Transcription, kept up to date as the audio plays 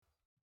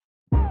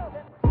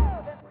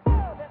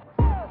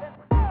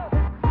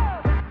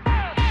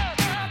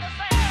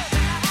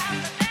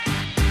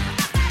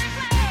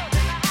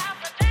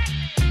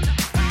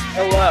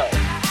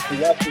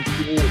welcome to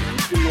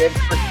We Live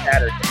for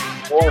Saturday,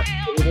 your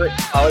favorite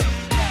college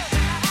football.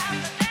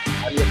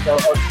 I'm your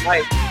co-host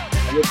Mike,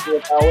 and with me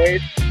as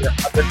always, your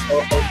other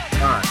co-host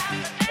John.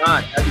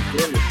 John, how you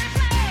doing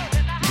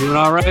this Doing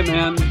all right,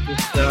 man.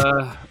 Just,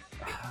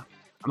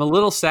 I'm a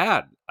little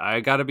sad. I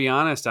got to be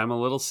honest. I'm a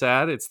little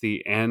sad. It's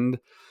the end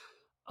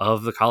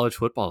of the college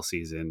football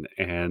season,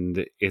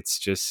 and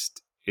it's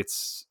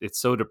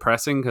so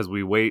depressing because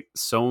we wait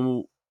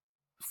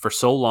for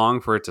so long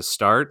for it to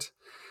start,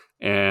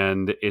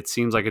 and it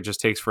seems like it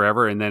just takes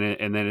forever. And then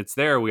it's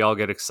there. We all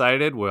get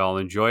excited. We all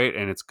enjoy it,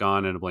 and it's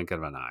gone in a blink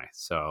of an eye.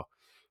 So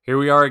here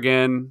we are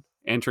again,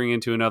 entering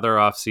into another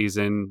off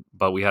season,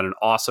 but we had an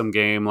awesome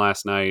game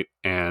last night,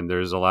 and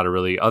there's a lot of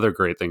really other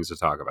great things to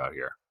talk about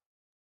here.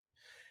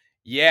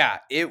 Yeah,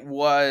 it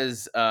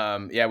was.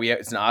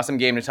 It's an awesome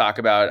game to talk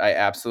about. I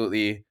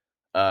absolutely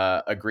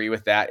agree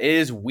with that. It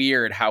is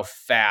weird how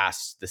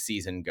fast the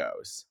season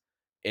goes.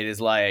 It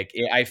is like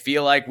I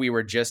feel like we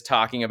were just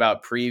talking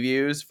about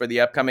previews for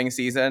the upcoming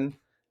season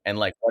and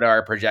like what are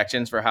our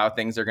projections for how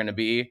things are going to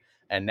be,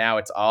 and now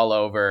it's all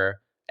over,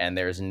 and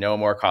there's no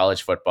more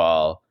college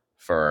football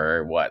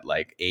for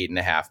like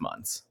 8.5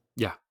 months.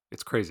 Yeah,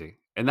 it's crazy.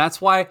 And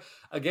that's why,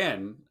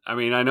 again, I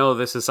mean, I know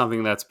this is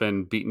something that's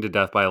been beaten to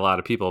death by a lot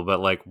of people, but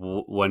like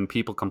when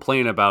people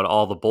complain about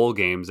all the bowl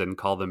games and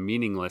call them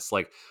meaningless,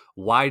 like,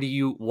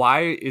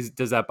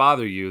 does that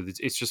bother you?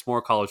 It's just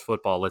more college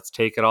football. Let's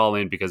take it all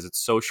in because it's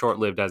so short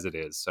lived as it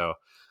is. So,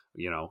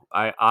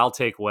 I'll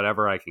take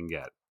whatever I can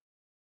get.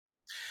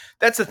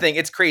 That's the thing.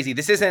 It's crazy.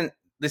 This isn't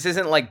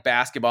like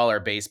basketball or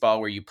baseball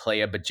where you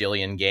play a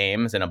bajillion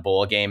games and a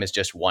bowl game is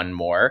just one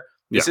more.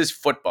 This is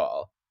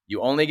football.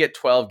 You only get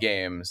 12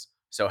 games.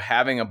 So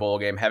having a bowl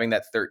game, having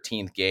that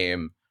 13th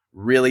game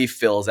really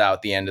fills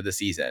out the end of the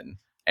season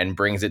and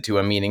brings it to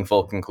a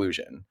meaningful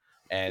conclusion.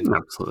 And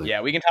Absolutely.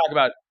 Yeah, we can talk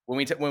about when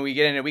we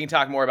get into, we can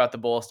talk more about the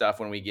bowl stuff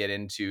when we get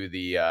into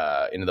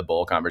the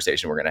bowl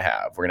conversation we're going to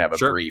have. We're going to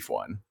have a brief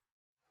one.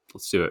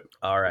 Let's do it.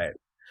 All right.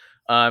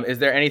 Is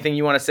there anything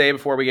you want to say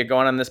before we get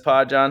going on this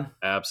pod, John?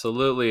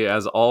 Absolutely.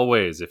 As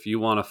always, if you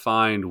want to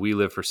find We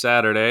Live for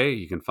Saturday,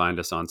 you can find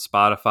us on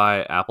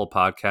Spotify, Apple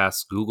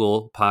Podcasts,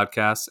 Google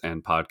Podcasts,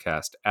 and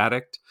Podcast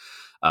Addict.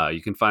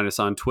 You can find us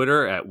on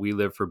Twitter at We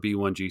Live for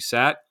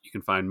B1GSat. You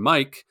can find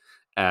Mike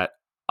at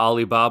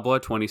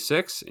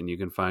Alibaba26, and you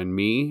can find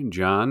me,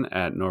 John,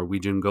 at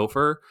Norwegian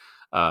Gopher.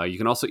 You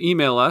can also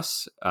email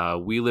us,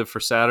 We Live for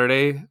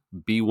Saturday,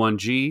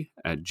 B1G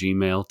at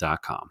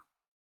gmail.com.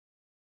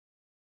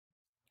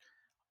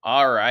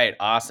 All right,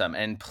 awesome.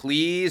 And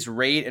please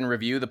rate and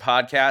review the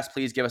podcast.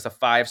 Please give us a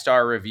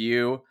 5-star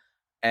review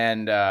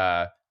and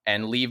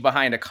leave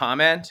behind a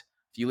comment.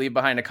 If you leave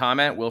behind a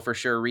comment, we'll for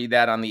sure read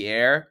that on the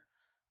air.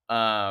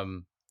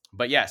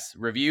 But yes,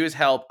 reviews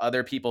help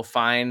other people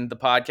find the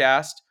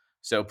podcast.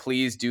 So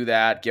please do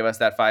that. Give us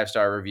that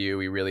 5-star review.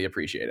 We really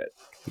appreciate it.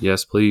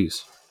 Yes,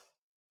 please.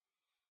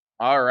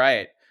 All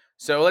right.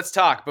 So let's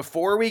talk.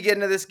 Before we get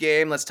into this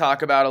game, let's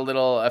talk about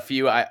a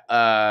few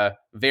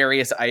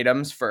various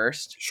items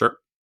first. Sure.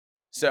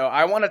 So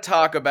I want to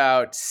talk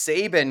about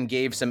Saban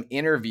gave some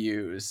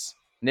interviews.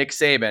 Nick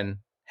Saban,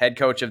 head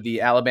coach of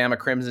the Alabama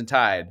Crimson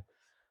Tide.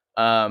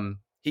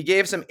 He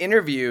gave some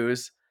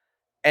interviews,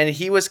 and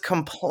he was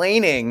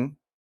complaining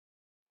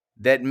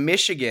that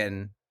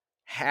Michigan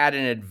had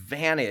an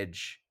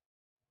advantage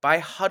by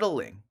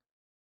huddling.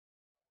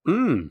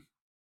 Okay.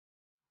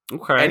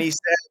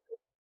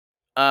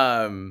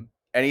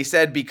 And he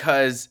said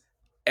because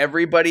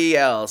everyone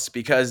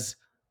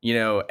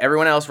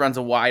else runs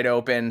a wide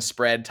open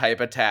spread type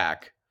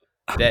attack,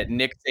 that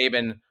Nick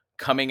Saban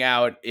coming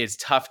out is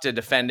tough to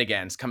defend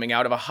against, coming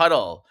out of a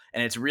huddle,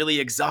 and it's really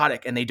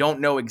exotic, and they don't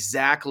know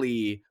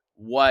exactly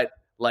where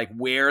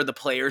the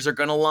players are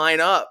going to line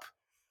up,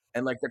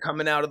 and like they're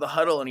coming out of the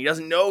huddle, and he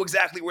doesn't know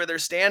exactly where they're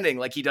standing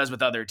like he does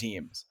with other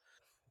teams,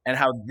 and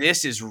how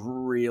this is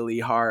really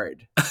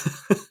hard.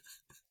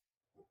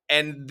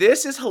 And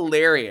this is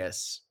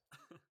hilarious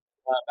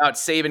about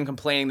Saban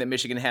complaining that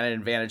Michigan had an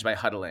advantage by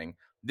huddling.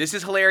 This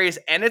is hilarious,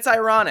 and it's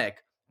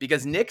ironic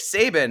because Nick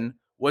Saban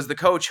was the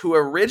coach who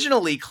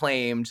originally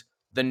claimed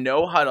the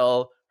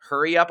no-huddle,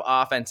 hurry-up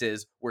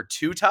offenses were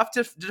too tough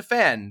to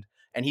defend,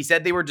 and he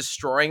said they were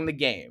destroying the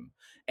game.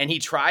 And he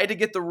tried to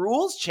get the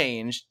rules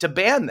changed to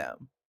ban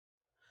them.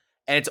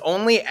 And it's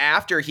only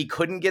after he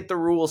couldn't get the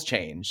rules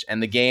changed,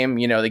 and the game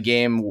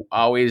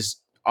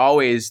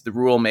always the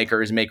rule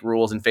makers make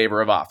rules in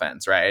favor of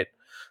offense, right?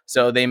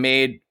 So they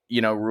made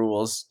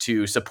rules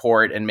to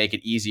support and make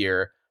it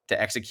easier to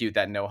execute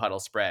that no huddle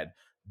spread.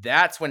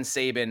 That's when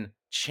Saban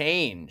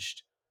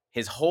changed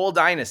his whole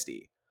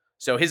dynasty.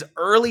 So his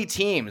early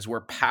teams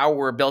were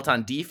built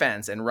on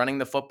defense and running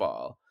the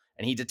football,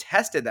 and he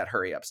detested that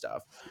hurry up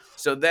stuff.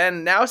 So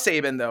then now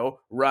Saban though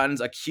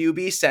runs a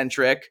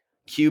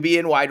QB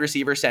and wide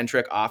receiver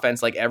centric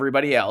offense like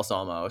everybody else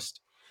almost.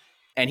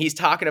 And he's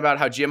talking about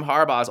how Jim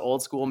Harbaugh's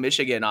old school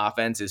Michigan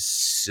offense is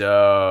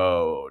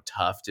so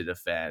tough to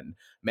defend.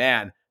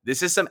 Man,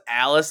 this is some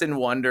Alice in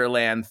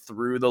Wonderland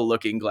through the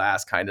looking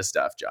glass kind of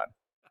stuff, John.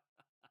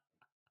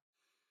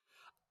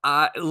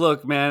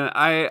 Look, man,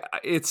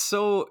 it's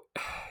the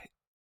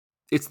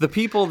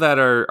people that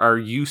are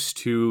used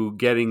to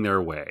getting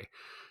their way.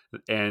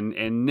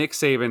 And Nick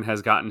Saban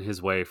has gotten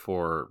his way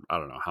for I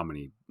don't know how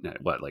many,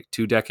 like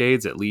 2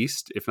 decades at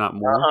least, if not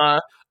more. Uh-huh.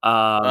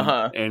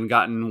 Uh-huh. And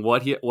gotten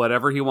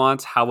whatever he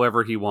wants,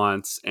 however he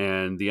wants,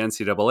 and the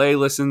NCAA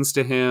listens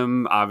to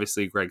him.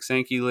 Obviously, Greg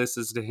Sankey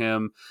listens to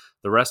him.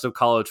 The rest of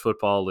college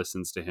football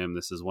listens to him.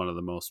 This is one of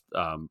the most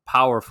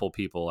powerful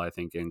people, I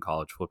think, in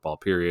college football,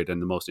 period,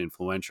 and the most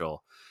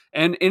influential,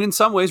 and in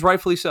some ways,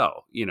 rightfully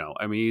so.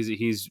 I mean,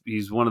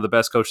 he's one of the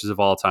best coaches of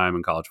all time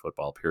in college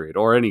football, period,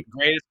 or any.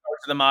 Greatest coach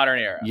of the modern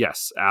era.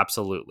 Yes,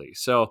 absolutely.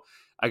 So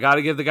I got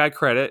to give the guy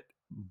credit,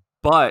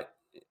 but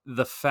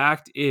the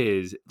fact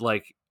is,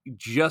 like,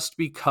 just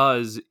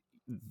because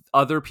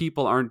other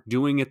people aren't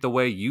doing it the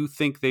way you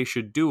think they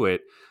should do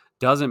it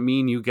doesn't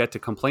mean you get to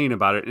complain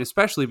about it, and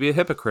especially be a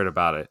hypocrite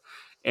about it.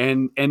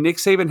 And Nick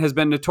Saban has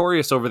been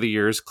notorious over the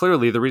years.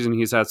 Clearly, the reason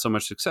he's had so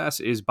much success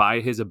is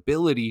by his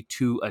ability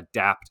to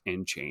adapt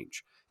and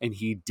change, and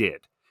he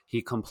did.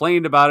 He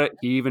complained about it.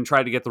 He even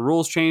tried to get the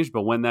rules changed,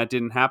 but when that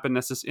didn't happen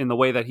in the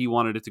way that he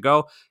wanted it to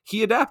go,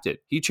 he adapted,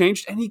 he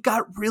changed, and he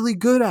got really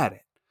good at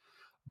it.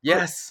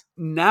 Yes.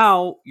 But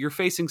now you're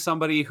facing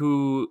somebody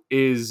who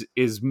is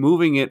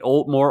moving it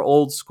more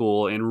old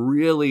school and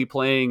really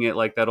playing it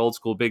like that old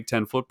school Big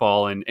Ten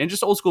football and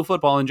just old school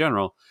football in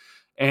general,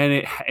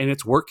 and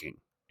it's working,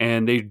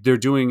 and they're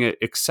doing it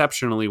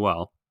exceptionally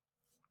well.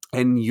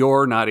 And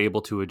you're not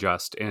able to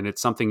adjust, and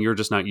it's something you're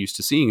just not used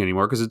to seeing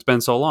anymore because it's been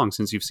so long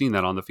since you've seen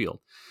that on the field.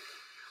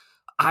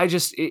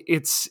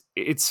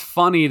 It's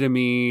funny to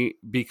me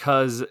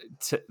because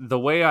the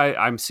way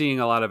I'm seeing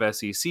a lot of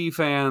SEC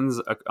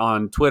fans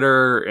on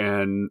Twitter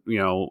and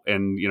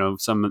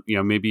some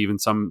maybe even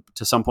some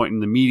to some point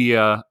in the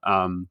media,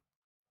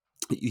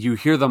 you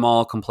hear them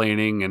all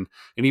complaining and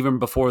even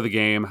before the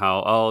game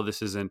how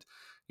this isn't,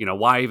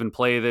 why even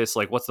play this,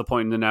 like what's the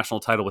point in the national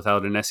title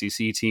without an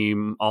SEC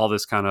team, all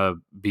this kind of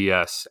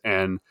BS.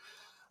 And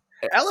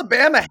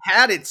Alabama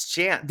had its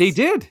chance. they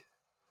did.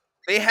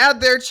 They had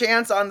their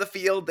chance on the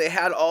field. They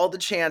had all the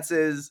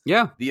chances.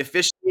 Yeah. The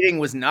officiating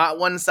was not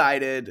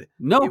one-sided.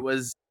 No.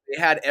 They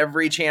had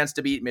every chance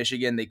to beat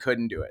Michigan. They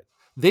couldn't do it.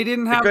 They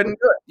couldn't do it.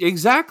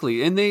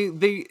 Exactly. And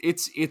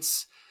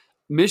it's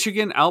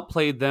Michigan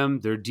outplayed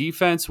them. Their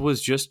defense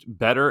was just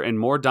better and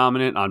more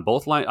dominant on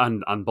both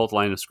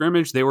line of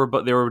scrimmage. They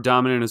were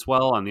dominant as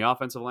well on the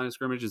offensive line of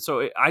scrimmage. And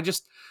so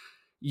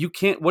you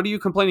can't, what are you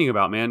complaining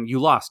about, man? You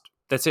lost.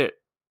 That's it.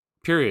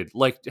 Period.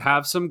 Like,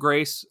 have some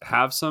grace,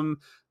 have some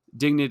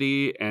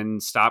dignity,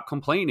 and stop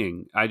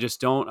complaining. I just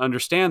don't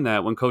understand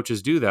that when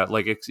coaches do that.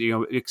 Like,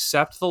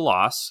 accept the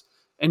loss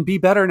and be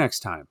better next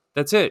time.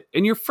 That's it.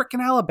 And you're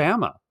freaking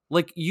Alabama.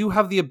 Like, you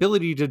have the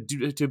ability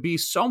to be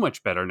so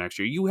much better next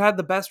year. You had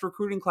the best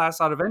recruiting class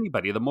out of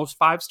anybody, the most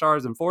 5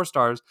 stars and 4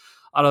 stars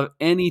out of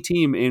any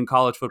team in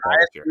college football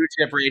this year. Blue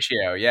chip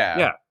ratio, yeah.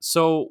 Yeah.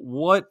 So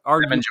what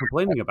are you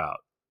complaining about?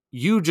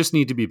 You just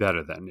need to be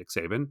better than Nick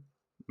Saban.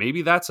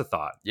 Maybe that's a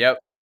thought. Yep.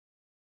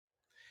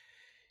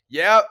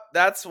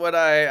 That's what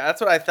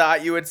I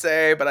thought you would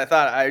say, but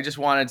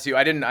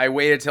I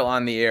waited till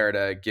on the air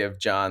to give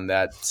John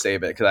that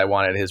save it because I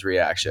wanted his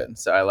reaction.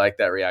 So I like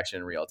that reaction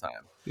in real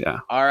time. Yeah.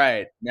 All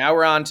right. Now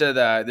we're on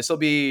to this will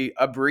be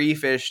a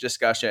briefish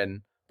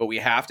discussion, but we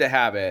have to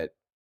have it.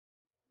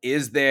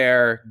 Is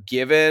there,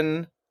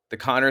 given the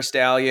Connor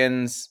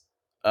Stallions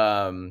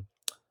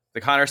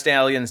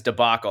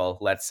debacle,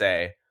 let's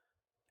say,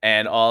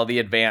 and all the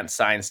advanced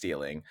sign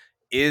stealing,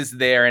 is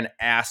there an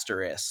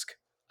asterisk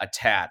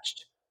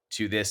attached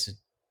to this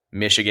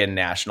Michigan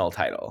national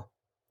title?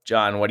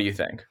 John, what do you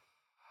think?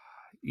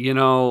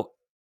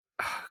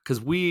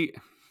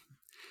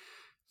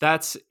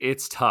 Because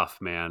it's tough,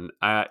 man.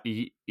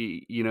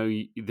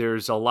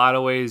 There's a lot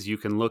of ways you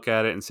can look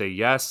at it and say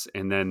yes,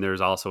 and then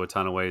there's also a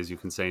ton of ways you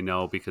can say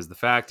no, because the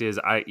fact is,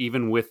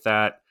 even with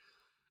that,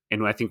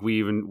 and I think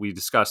we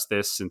discussed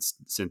this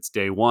since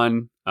day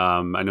one.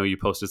 I know you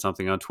posted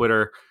something on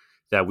Twitter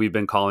that we've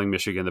been calling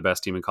Michigan the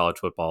best team in college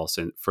football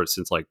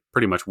since like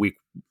pretty much week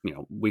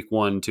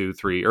 1, 2,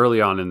 3,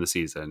 early on in the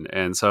season.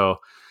 And so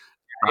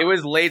it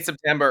was late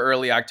September,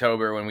 early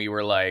October when we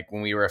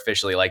were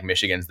officially like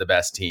Michigan's the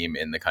best team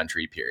in the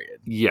country,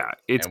 period. Yeah.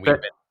 We've been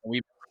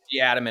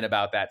pretty adamant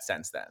about that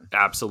since then.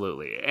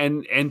 Absolutely.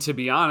 And to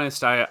be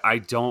honest, I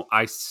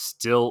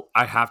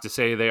have to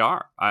say they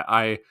are.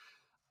 I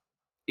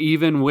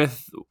even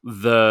with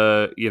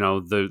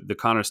the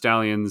Connor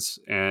Stallions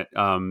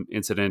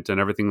incident and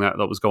everything that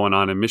was going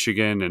on in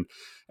Michigan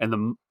and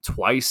the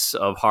twice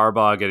of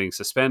Harbaugh getting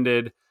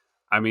suspended,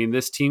 I mean,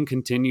 this team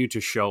continued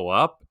to show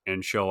up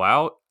and show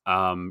out.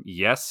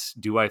 Yes,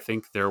 do I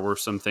think there were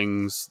some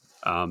things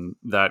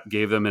that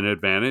gave them an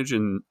advantage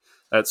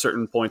at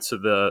certain points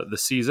of the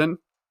season,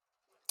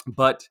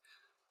 but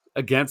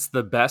against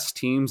the best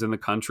teams in the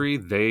country,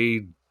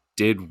 they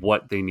did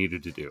what they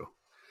needed to do.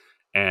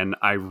 And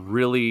I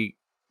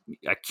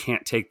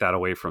can't take that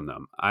away from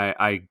them.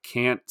 I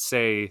can't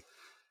say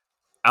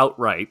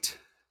outright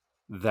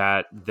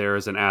that there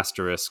is an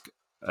asterisk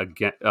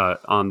again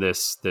on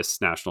this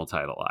national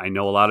title. I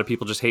know a lot of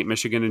people just hate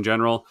Michigan in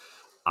general.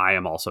 I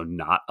am also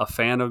not a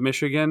fan of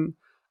Michigan,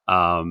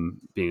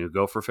 being a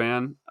Gopher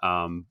fan,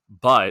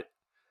 but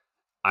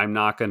I'm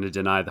not going to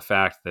deny the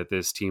fact that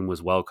this team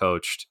was well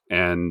coached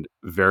and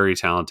very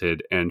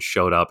talented and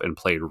showed up and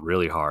played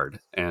really hard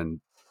and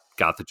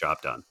got the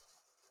job done.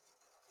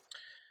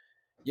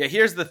 Yeah,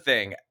 here's the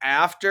thing.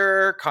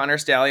 After Connor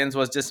Stallions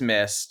was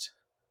dismissed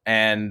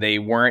and they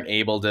weren't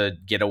able to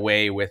get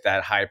away with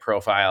that high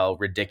profile,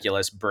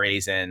 ridiculous,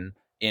 brazen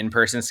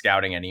in-person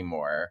scouting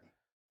anymore,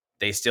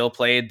 they still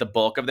played the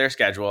bulk of their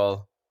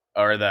schedule,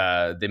 or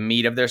the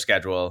meat of their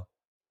schedule.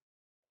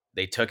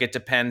 They took it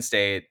to Penn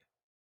State.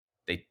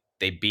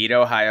 They beat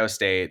Ohio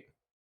State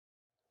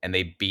and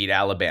they beat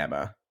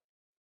Alabama.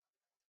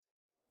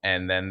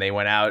 And then they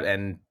went out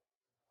and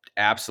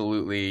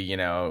absolutely,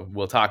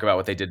 we'll talk about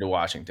what they did to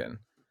Washington.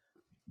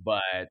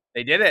 But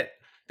they did it.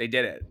 They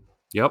did it.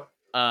 Yep.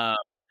 I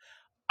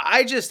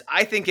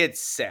think it's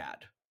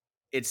sad.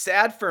 It's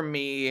sad for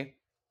me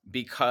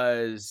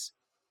because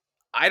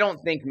I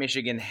don't think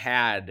Michigan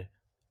had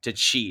to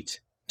cheat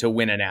to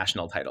win a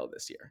national title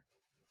this year.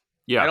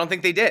 Yeah. I don't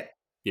think they did.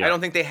 Yeah. I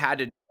don't think they had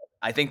to.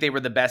 I think they were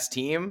the best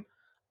team.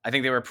 I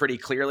think they were pretty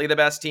clearly the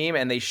best team,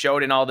 and they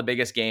showed in all the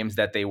biggest games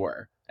that they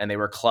were, and they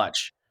were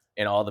clutch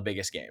in all the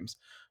biggest games.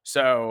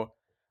 So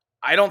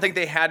I don't think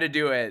they had to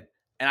do it,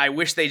 and I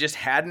wish they just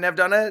hadn't have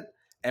done it,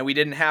 and we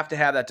didn't have to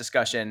have that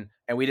discussion,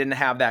 and we didn't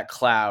have that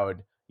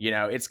cloud.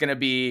 It's going to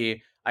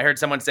be, I heard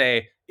someone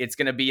say, it's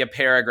going to be a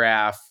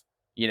paragraph,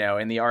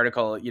 in the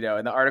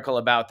article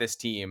about this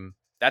team.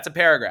 That's a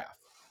paragraph.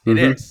 It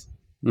is.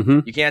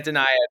 You can't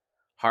deny it.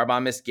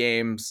 Harbaugh missed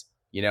games,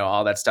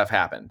 all that stuff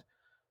happened.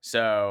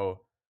 So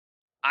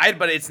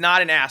but it's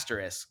not an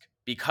asterisk,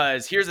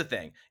 because here's the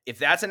thing. If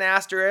that's an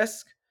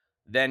asterisk,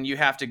 then you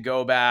have to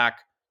go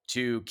back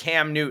to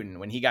Cam Newton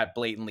when he got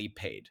blatantly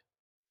paid.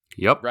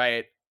 Yep.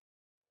 Right?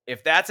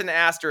 If that's an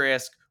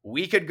asterisk,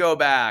 we could go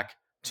back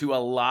to a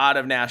lot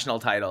of national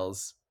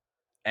titles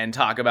and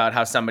talk about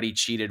how somebody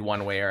cheated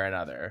one way or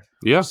another.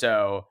 Yeah.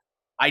 So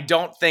I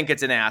don't think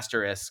it's an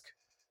asterisk,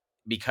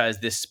 because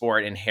this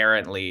sport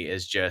inherently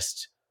is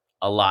just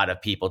a lot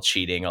of people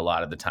cheating a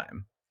lot of the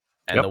time.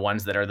 And the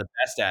ones that are the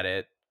best at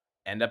it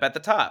end up at the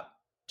top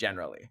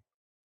generally.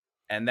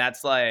 And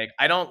that's I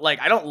don't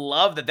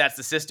love that that's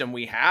the system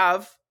we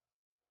have,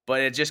 but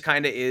it just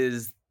kind of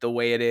is the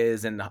way it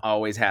is and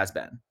always has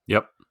been.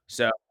 Yep.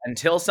 So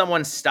until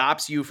someone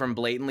stops you from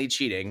blatantly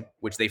cheating,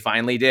 which they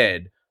finally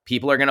did,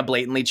 people are going to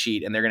blatantly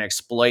cheat and they're going to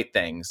exploit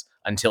things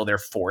until they're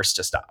forced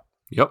to stop.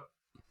 Yep.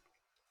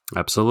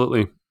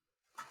 Absolutely.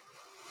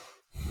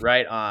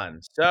 Right on.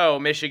 So,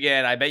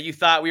 Michigan, I bet you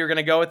thought we were going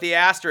to go with the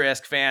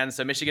asterisk, fans.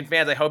 So, Michigan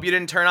fans, I hope you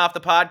didn't turn off the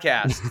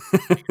podcast.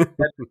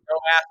 No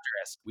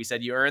asterisk. We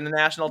said you earned the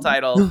national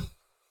title.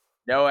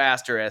 No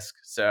asterisk.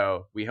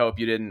 So, we hope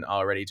you didn't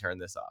already turn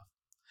this off.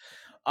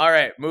 All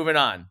right, moving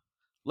on.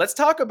 Let's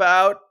talk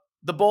about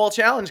the Bowl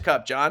Challenge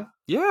Cup, John.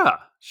 Yeah.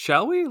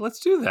 Shall we? Let's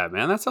do that,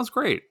 man. That sounds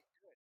great.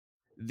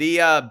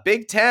 The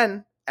Big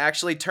Ten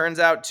actually turns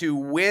out to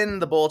win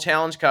the Bowl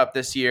Challenge Cup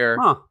this year.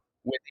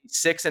 With a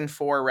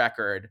 6-4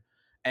 record.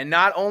 And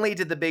not only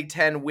did the Big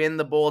Ten win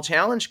the Bowl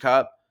Challenge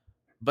Cup,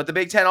 but the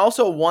Big Ten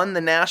also won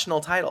the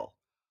national title.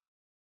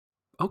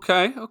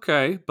 Okay.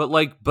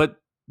 But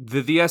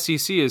the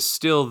SEC is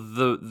still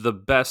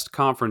the best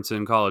conference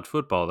in college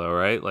football, though,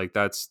 right? Like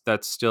that's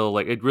still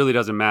it really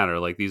doesn't matter.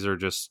 Like these are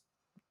just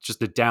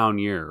a down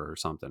year or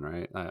something,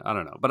 right? I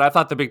don't know. But I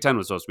thought the Big Ten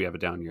was supposed to have a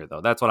down year,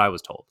 though. That's what I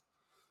was told.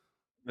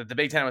 That the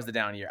Big Ten was the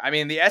down year. I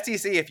mean, the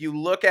SEC, if you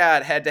look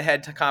at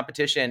head-to-head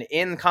competition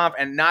and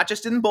not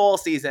just in bowl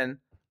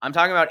season, I'm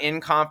talking about in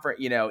conference,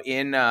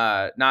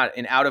 not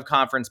in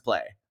out-of-conference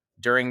play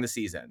during the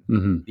season.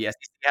 Mm-hmm. The SEC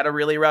had a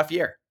really rough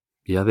year.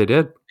 Yeah, they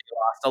did. They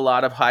lost a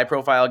lot of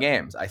high-profile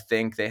games. I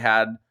think they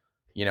had,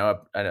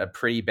 a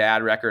pretty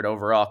bad record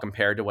overall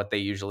compared to what they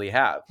usually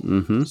have.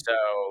 Mm-hmm. So,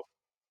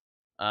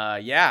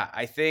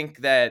 I think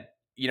that,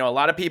 a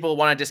lot of people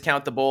want to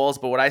discount the bowls,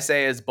 but what I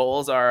say is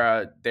bowls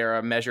they're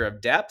a measure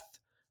of depth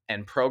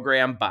and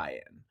program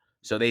buy-in.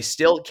 So they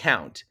still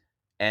count.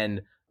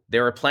 And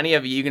there were plenty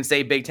of, you can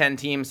say Big Ten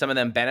teams, some of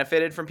them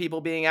benefited from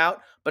people being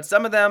out, but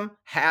some of them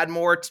had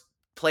more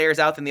players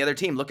out than the other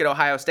team. Look at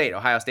Ohio State.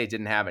 Ohio State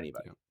didn't have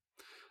anybody.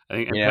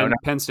 I think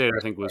Penn State,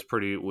 I think, was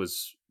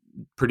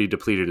pretty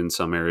depleted in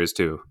some areas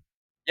too.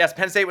 Yes,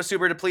 Penn State was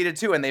super depleted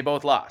too, and they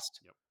both lost.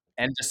 Yep.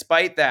 And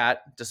despite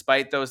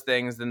those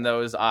things and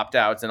those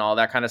opt-outs and all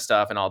that kind of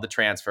stuff and all the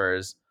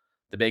transfers,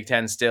 the Big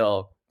Ten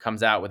still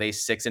comes out with a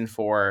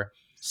 6-4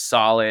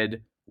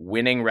 solid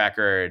winning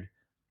record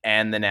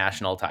and the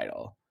national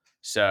title.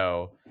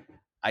 So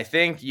I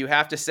think you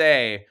have to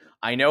say,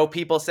 I know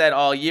people said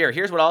all year,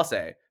 here's what I'll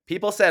say.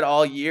 People said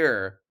all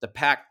year that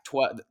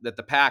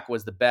the Pac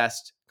was the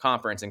best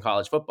conference in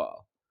college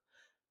football.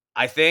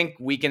 I think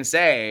we can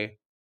say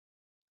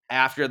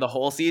after the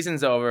whole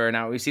season's over,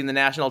 now we've seen the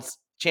national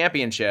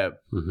championship,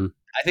 mm-hmm.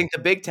 I think the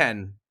Big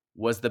Ten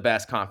was the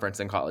best conference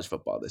in college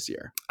football this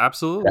year.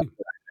 Absolutely.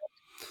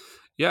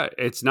 Yeah,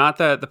 it's not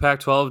that the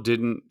Pac-12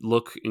 didn't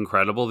look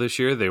incredible this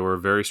year. They were a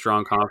very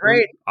strong conference,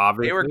 Great. They were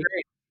obviously.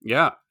 great.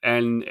 Yeah,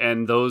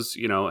 and those,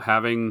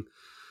 having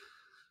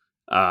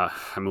I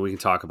mean, we can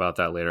talk about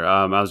that later.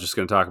 I was just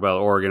going to talk about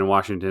Oregon and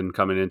Washington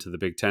coming into the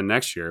Big Ten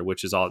next year,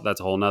 which is that's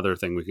a whole nother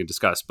thing we can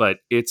discuss. But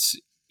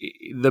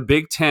the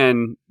Big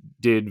Ten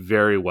did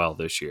very well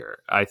this year.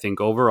 I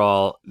think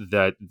overall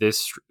that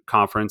this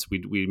conference,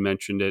 we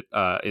mentioned it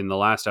in the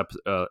last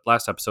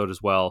episode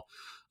as well,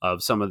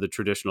 of some of the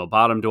traditional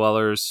bottom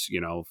dwellers,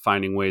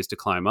 finding ways to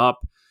climb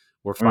up.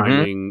 We're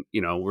finding,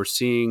 we're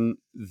seeing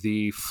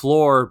the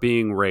floor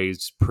being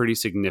raised pretty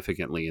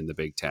significantly in the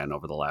Big Ten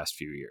over the last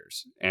few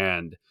years.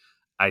 And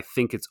I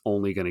think it's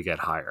only going to get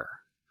higher.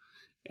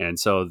 And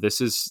so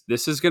this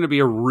is going to be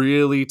a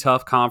really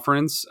tough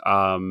conference.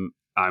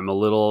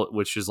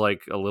 Which is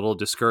like a little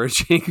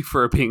discouraging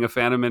for being a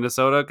fan of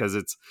Minnesota, because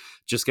it's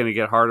just going to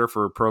get harder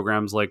for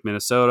programs like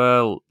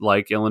Minnesota,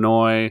 like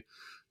Illinois,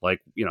 like,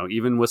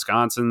 even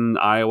Wisconsin,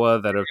 Iowa,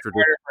 that have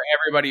Harder for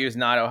everybody who's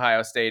not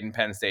Ohio State and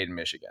Penn State and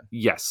Michigan.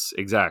 Yes,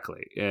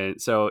 exactly.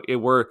 And so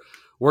we're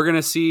going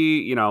to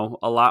see,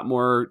 a lot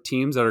more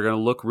teams that are going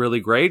to look really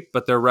great,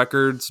 but their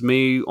records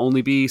may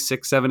only be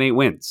 6, 7, 8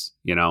 wins,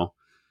 and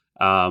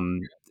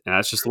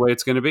that's just the way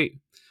it's going to be.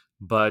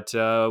 But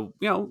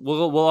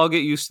we'll all get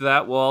used to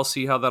that. We'll all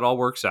see how that all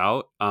works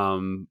out.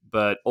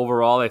 But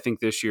overall, I think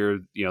this year,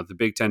 the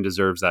Big Ten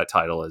deserves that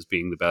title as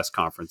being the best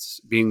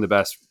conference,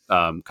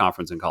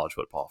 conference in college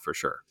football for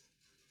sure.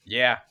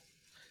 Yeah.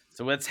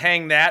 So let's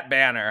hang that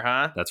banner,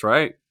 huh? That's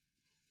right.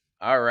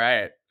 All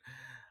right.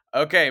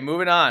 Okay,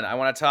 moving on. I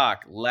want to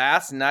talk.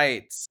 Last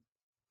night's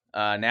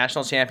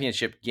national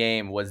championship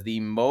game was the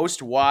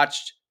most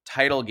watched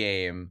title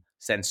game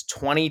since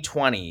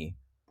 2020,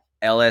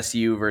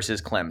 LSU versus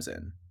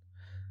Clemson.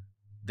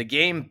 The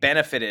game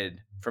benefited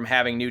from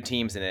having new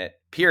teams in it,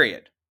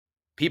 period.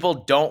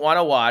 People don't want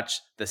to watch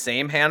the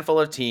same handful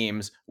of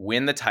teams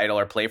win the title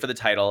or play for the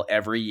title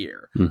every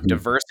year. Mhm.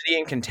 Diversity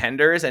in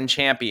contenders and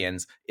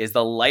champions is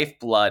the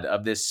lifeblood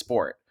of this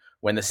sport.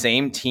 When the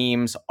same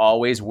teams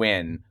always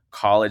win,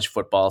 college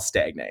football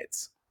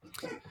stagnates.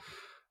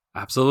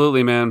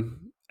 Absolutely, man.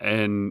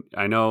 And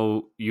I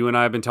know you and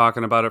I have been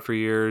talking about it for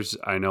years.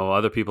 I know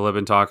other people have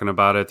been talking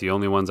about it. The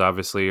only ones,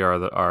 obviously, are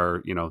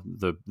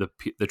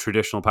the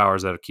traditional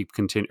powers that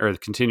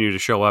continue to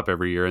show up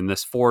every year. And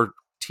this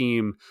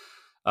 4-team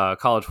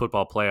college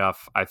football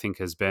playoff, I think,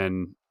 has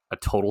been a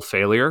total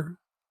failure.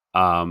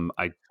 Total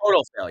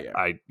failure.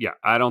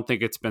 I don't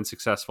think it's been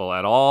successful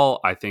at all.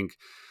 I think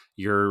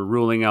you're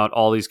ruling out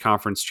all these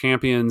conference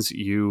champions.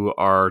 You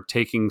are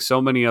taking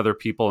so many other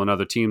people and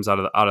other teams out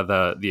of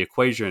the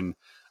equation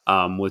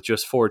with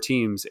just 4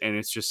 teams, and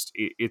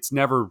it's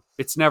never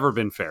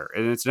been fair,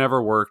 and it's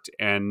never worked.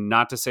 And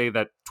not to say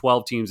that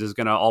 12 teams is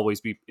going to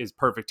always is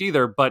perfect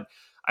either, but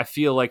I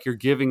feel like you're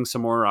giving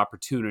some more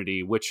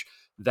opportunity, which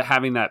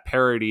having that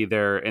parity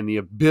there and the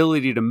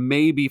ability to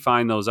maybe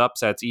find those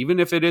upsets, even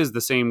if it is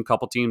the same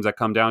couple teams that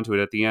come down to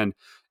it at the end,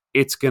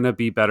 it's going to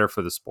be better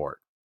for the sport.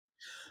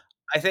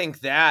 I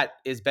think that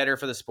is better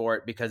for the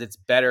sport because it's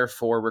better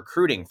for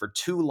recruiting. For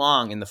too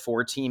long in the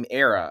 4-team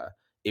era,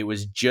 it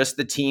was just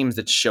the teams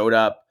that showed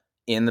up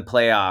in the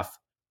playoff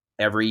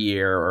every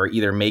year, or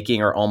either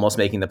making or almost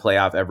making the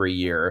playoff every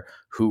year,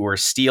 who were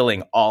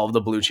stealing all of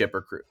the blue chip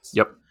recruits.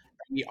 Yep.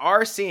 We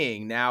are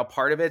seeing now,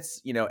 part of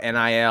it's,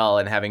 NIL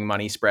and having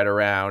money spread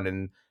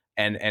around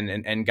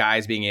and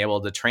guys being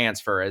able to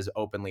transfer as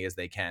openly as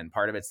they can.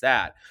 Part of it's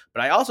that.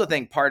 But I also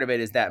think part of it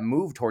is that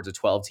move towards a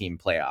 12-team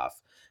playoff.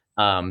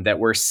 That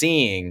we're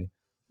seeing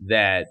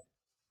that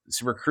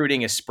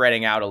recruiting is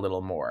spreading out a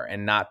little more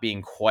and not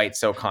being quite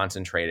so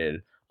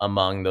concentrated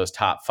among those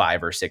top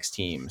 5 or 6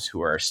 teams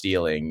who are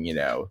stealing,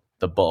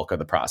 the bulk of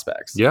the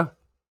prospects. Yeah.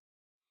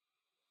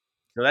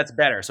 So that's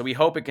better. So I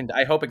hope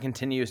it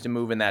continues to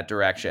move in that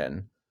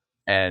direction,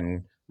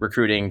 and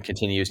recruiting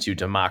continues to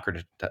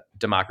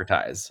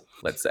democratize,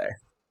 let's say.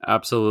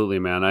 Absolutely,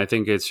 man. I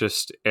think it's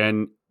just,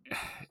 and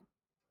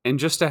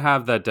just to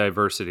have that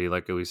diversity,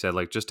 like we said,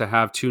 like just to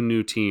have 2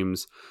 new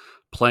teams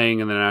playing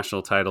in the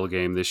national title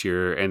game this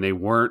year, and they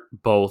weren't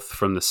both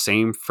from the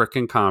same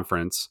freaking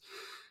conference,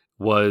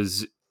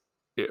 was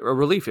a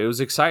relief. It was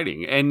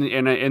exciting,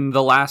 and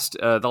the last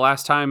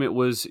time it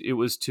was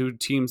 2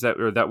 teams that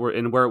were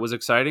in where it was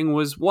exciting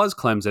was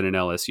Clemson and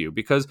LSU,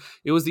 because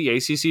it was the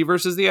ACC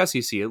versus the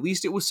SEC. At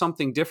least it was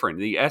something different.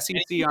 The SEC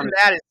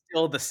that is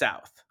still the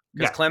South.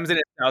 Because Yeah. Clemson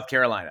is South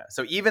Carolina.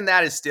 So even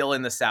that is still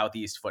in the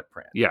Southeast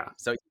footprint. Yeah.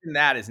 So even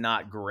that is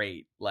not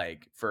great,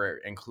 like, for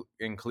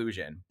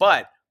inclusion.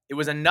 But it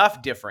was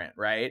enough different,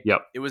 right?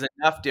 Yep. It was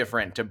enough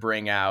different to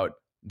bring out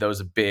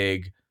those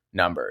big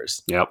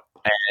numbers. Yep.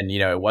 And,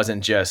 it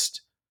wasn't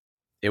just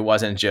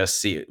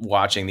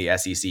watching the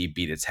SEC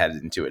beat its head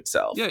into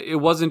itself. Yeah, it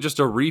wasn't just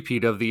a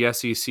repeat of the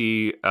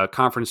SEC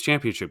conference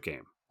championship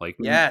game. Like,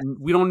 Yeah.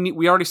 we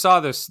already saw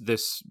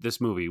this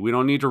movie. We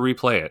don't need to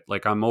replay it.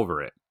 Like, I'm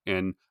over it.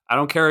 And I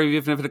don't care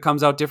even if it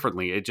comes out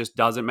differently. It just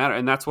doesn't matter.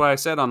 And that's what I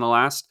said on the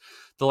last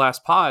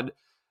pod.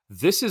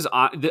 This is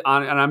on,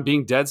 and I'm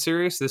being dead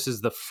serious. This is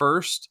the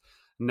first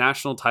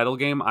national title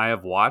game I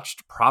have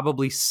watched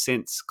probably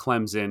since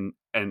Clemson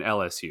and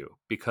LSU,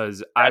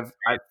 because I've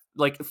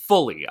like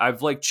fully,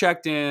 I've like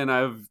checked in,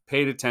 I've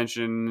paid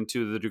attention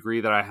to the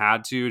degree that I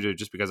had to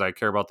just because I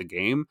care about the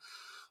game.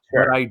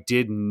 Sure. But I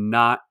did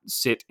not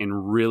sit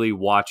and really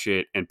watch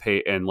it and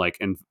pay and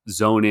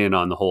zone in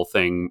on the whole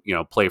thing,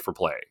 play for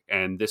play.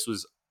 And this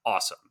was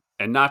awesome.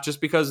 And not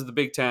just because of the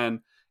Big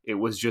Ten, it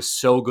was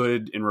just so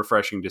good and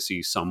refreshing to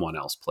see someone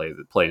else play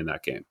in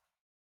that game.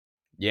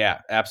 Yeah,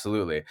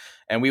 absolutely.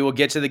 And we will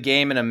get to the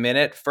game in a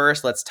minute.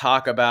 First, let's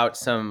talk about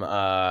some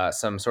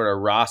sort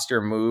of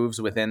roster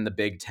moves within the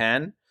Big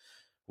Ten.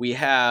 We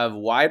have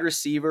wide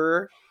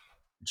receiver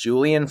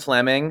Julian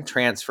Fleming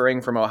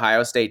transferring from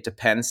Ohio State to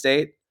Penn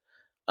State.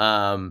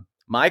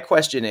 My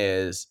question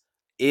is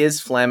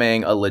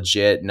Fleming a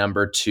legit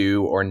number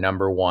 2 or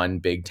number 1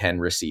 Big Ten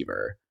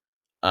receiver?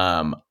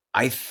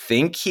 I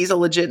think he's a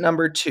legit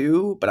number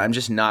 2, but I'm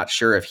just not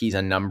sure if he's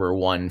a number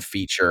 1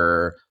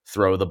 feature,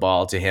 throw the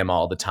ball to him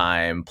all the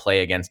time,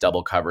 play against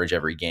double coverage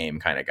every game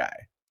kind of guy.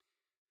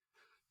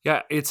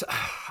 Yeah,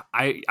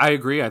 I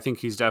agree. I think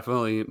he's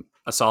definitely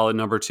a solid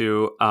number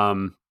 2.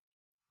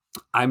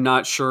 I'm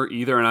not sure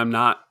either, and I'm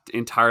not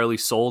entirely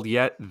sold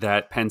yet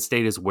that Penn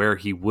State is where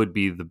he would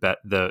be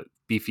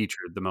be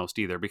featured the most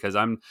either, because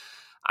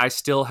I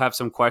still have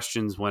some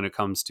questions when it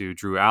comes to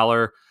Drew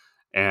Aller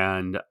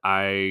and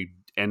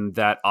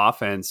that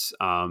offense,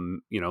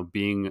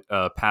 being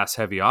a pass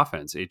heavy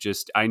offense.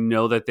 I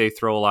know that they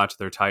throw a lot to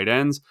their tight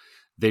ends.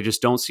 They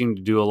just don't seem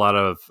to do a lot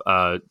of,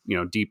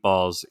 deep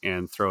balls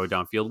and throw it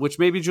downfield, which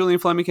maybe Julian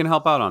Fleming can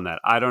help out on that.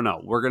 I don't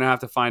know. We're going to have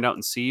to find out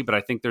and see, but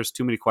I think there's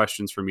too many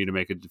questions for me to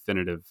make a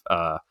definitive,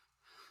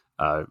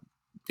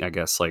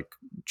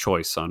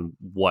 choice on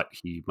what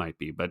he might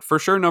be. But for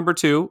sure, number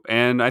 2.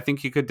 And I think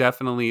he could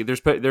definitely,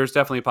 there's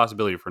definitely a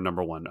possibility for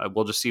number 1.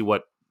 We'll just see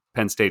what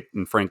Penn State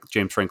and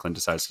James Franklin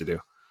decides to do.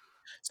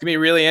 It's going to be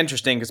really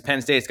interesting because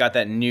Penn State's got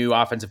that new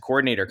offensive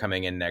coordinator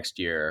coming in next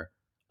year.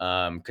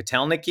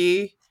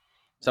 Kotelnicki,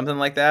 something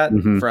like that,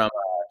 from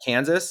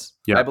Kansas,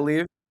 I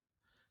believe.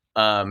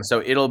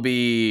 So it'll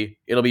be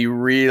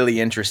really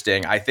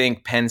interesting. I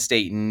think Penn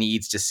State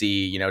needs to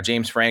see,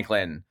 James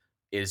Franklin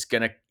he's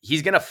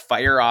gonna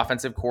fire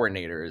offensive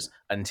coordinators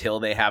until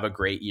they have a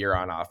great year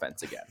on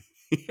offense again.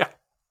 Yeah.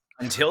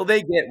 Until they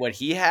get what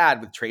he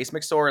had with Trace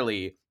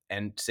McSorley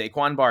and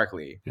Saquon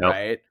Barkley,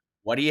 right?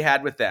 What he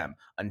had with them.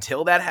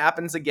 Until that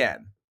happens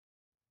again,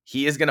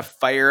 he is gonna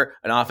fire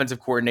an offensive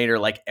coordinator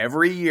like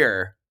every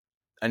year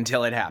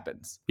until it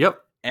happens. Yep.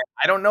 And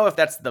I don't know if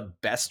that's the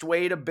best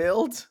way to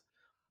build,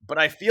 but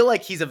I feel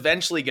like he's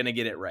eventually going to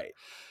get it right.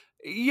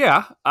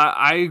 Yeah,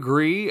 I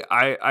agree.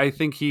 I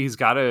think he's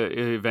got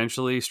to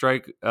eventually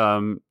strike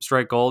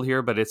gold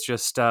here, but it's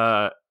just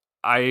I'm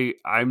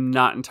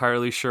not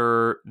entirely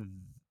sure.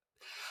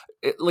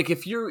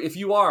 If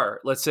you are,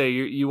 let's say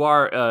you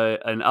are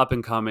an up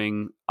and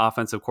coming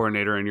offensive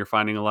coordinator and you're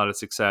finding a lot of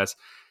success,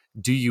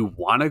 do you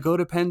want to go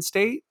to Penn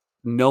State,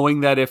 knowing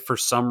that if for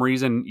some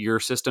reason your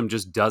system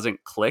just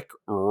doesn't click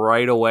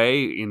right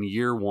away in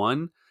year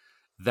 1,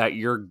 that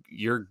your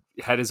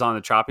head is on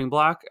the chopping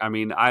block? I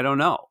mean, I don't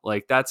know.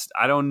 I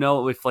don't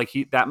know if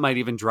that might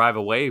even drive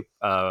away,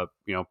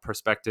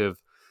 prospective,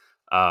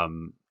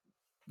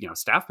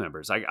 staff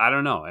members. I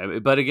don't know.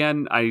 But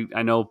again,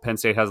 I know Penn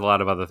State has a lot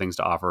of other things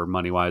to offer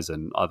money wise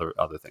and other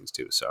things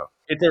too. So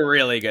it's a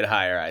really good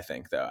hire, I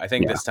think, though. I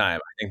think this time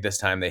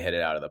they hit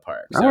it out of the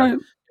park. So all right.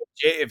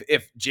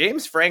 If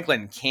James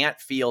Franklin can't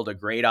field a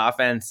great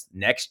offense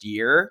next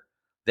year,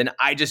 then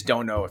I just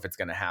don't know if it's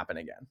going to happen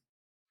again.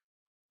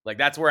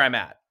 That's where I'm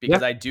at,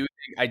 because I do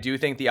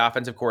think the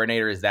offensive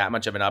coordinator is that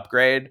much of an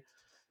upgrade,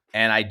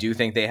 and I do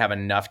think they have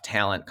enough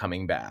talent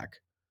coming back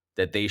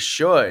that they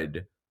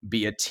should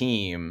be a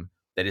team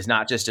that is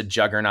not just a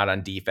juggernaut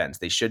on defense.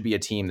 They should be a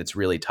team that's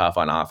really tough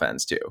on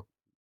offense too.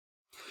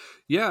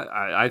 Yeah,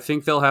 I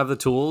think they'll have the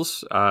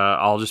tools.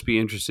 I'll just be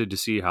interested to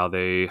see how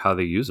they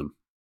use them.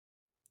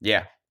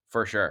 Yeah,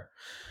 for sure.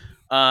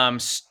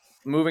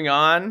 Moving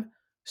on,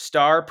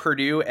 star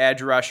Purdue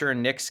edge rusher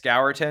Nick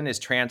Saban is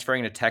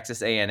transferring to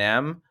Texas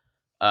A&M.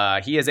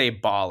 He is a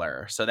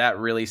baller, so that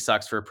really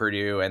sucks for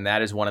Purdue, and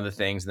that is one of the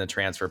things in the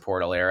transfer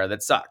portal era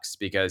that sucks,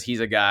 because he's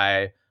a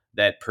guy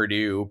that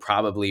Purdue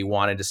probably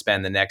wanted to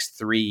spend the next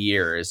 3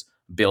 years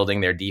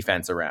building their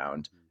defense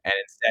around, and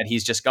instead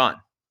he's just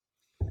gone,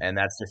 and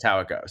that's just how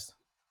it goes.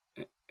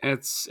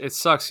 It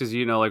sucks because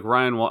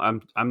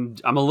Ryan. I'm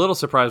a little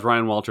surprised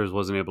Ryan Walters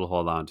wasn't able to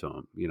hold on to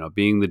him.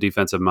 Being the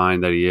defensive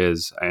mind that he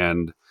is,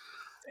 and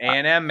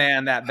A&M,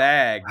 man, that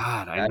bag.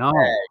 God,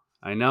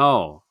 I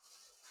know.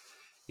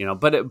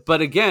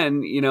 But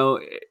again,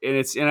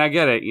 and I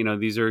get it.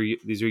 These are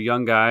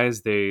young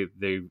guys. They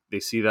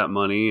see that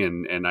money,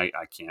 and I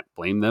can't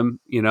blame them.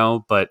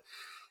 But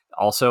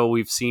also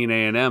we've seen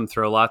A&M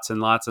throw lots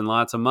and lots and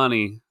lots of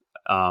money,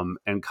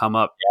 and come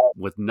up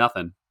with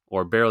nothing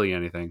or barely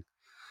anything.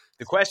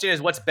 The question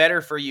is, what's better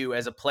for you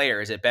as a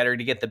player? Is it better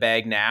to get the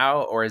bag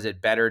now, or is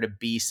it better to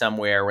be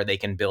somewhere where they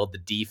can build the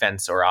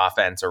defense or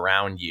offense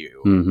around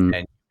you, and you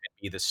can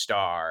be the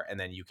star, and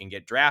then you can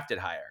get drafted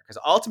higher.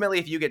 Because ultimately,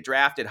 if you get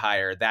drafted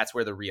higher, that's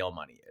where the real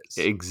money is.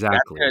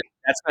 Exactly.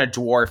 That's going to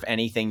dwarf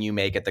anything you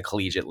make at the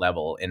collegiate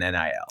level in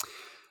NIL.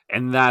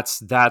 And that's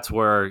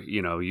where,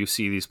 you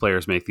see these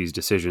players make these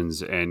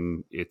decisions,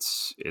 and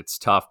it's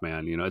tough,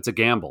 man. It's a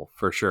gamble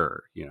for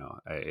sure,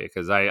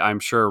 because I'm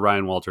sure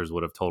Ryan Walters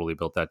would have totally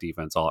built that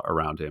defense all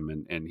around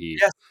him, and he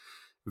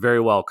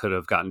very well could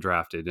have gotten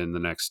drafted in the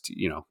next,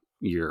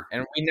 year.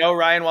 And we know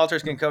Ryan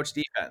Walters can coach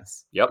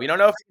defense. Yep. We don't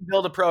know if he can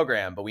build a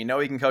program, but we know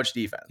he can coach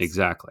defense.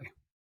 Exactly.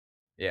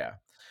 Yeah.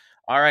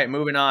 All right,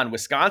 moving on.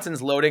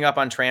 Wisconsin's loading up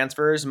on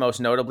transfers, most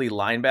notably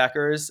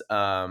linebackers.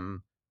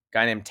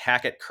 Guy named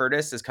Tackett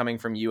Curtis is coming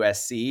from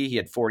USC. He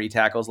had 40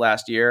 tackles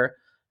last year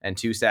and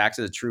 2 sacks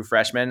as a true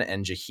freshman.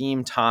 And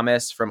Jaheim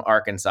Thomas from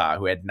Arkansas,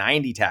 who had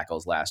 90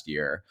 tackles last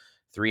year,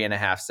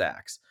 3.5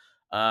 sacks.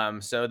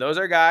 So those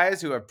are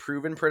guys who have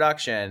proven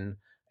production,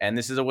 and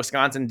this is a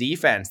Wisconsin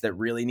defense that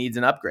really needs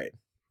an upgrade.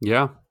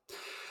 Yeah.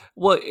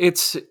 Well,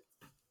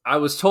 I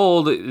was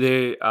told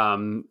that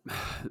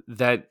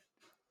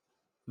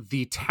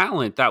the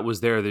talent that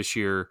was there this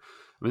year,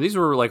 I mean, these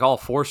were like all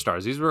 4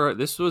 stars.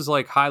 This was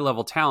like high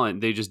level talent.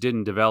 They just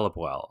didn't develop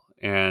well.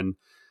 And,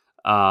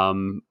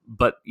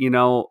 but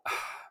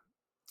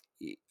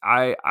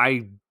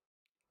I,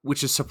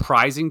 which is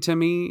surprising to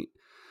me,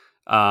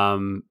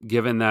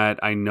 given that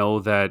I know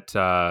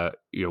that,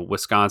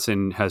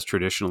 Wisconsin has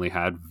traditionally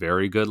had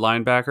very good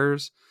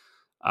linebackers.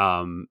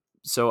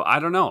 So I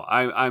don't know.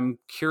 I'm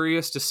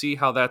curious to see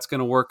how that's going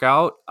to work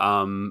out.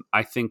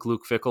 I think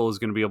Luke Fickell is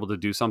going to be able to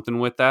do something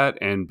with that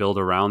and build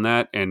around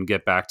that and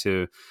get back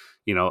to,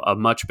 a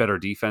much better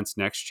defense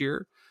next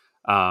year.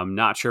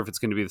 Not sure if it's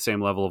going to be the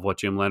same level of what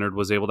Jim Leonard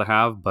was able to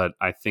have, but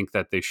I think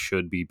that they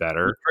should be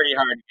better. It's pretty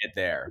hard to get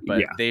there,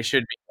 but they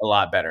should be a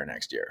lot better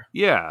next year.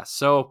 Yeah.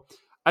 So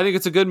I think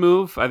it's a good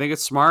move. I think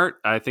it's smart.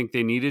 I think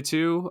they needed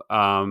to.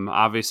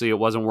 Obviously, it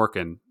wasn't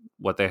working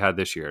what they had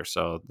this year,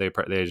 so they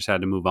just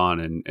had to move on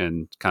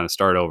and kind of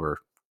start over.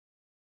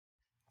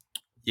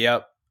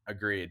 Yep,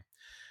 agreed.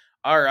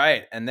 All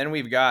right, and then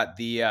we've got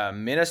the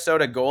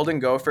Minnesota Golden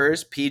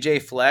Gophers.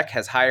 PJ Fleck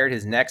has hired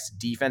his next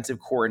defensive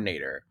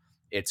coordinator.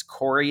 It's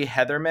Corey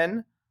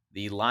Heatherman,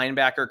 the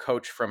linebacker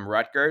coach from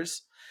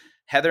Rutgers.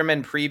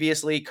 Heatherman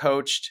previously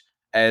coached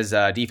as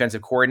a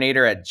defensive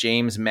coordinator at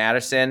James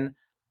Madison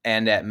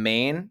and at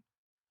Maine.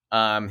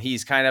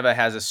 He's kind of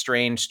has a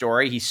strange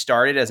story. He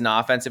started as an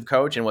offensive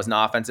coach and was an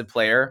offensive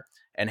player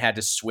and had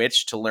to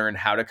switch to learn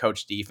how to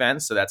coach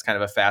defense. So that's kind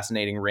of a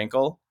fascinating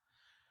wrinkle.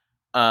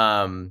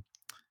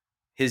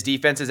 His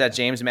defenses at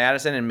James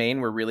Madison and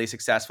Maine were really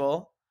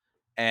successful.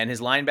 And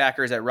his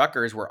linebackers at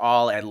Rutgers were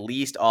at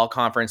least all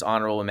conference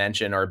honorable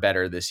mention or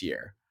better this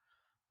year.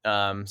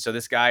 So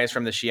this guy is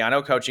from the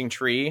Schiano coaching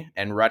tree,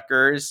 and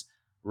Rutgers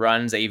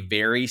runs a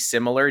very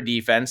similar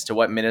defense to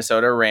what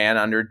Minnesota ran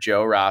under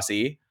Joe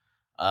Rossi.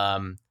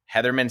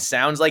 Heatherman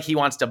sounds like he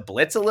wants to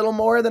blitz a little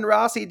more than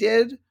Rossi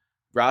did.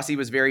 Rossi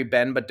was very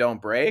bend but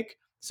don't break.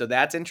 So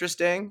that's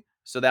interesting.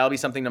 So that'll be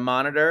something to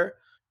monitor.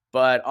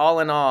 But all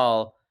in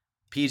all,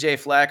 PJ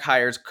Fleck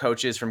hires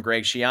coaches from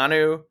Greg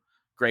Schiano.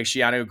 Greg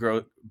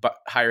Schiano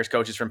hires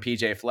coaches from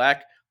PJ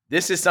Fleck.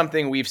 This is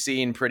something we've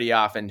seen pretty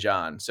often,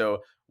 John. So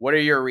what are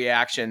your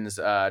reactions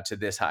to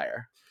this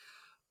hire?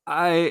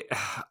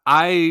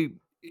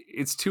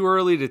 It's too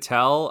early to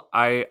tell.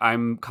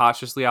 I'm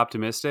cautiously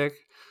optimistic.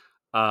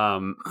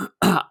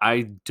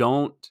 I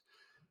don't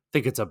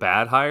think it's a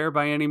bad hire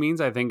by any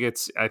means. I think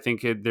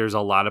there's a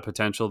lot of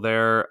potential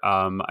there.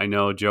 I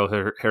know Joe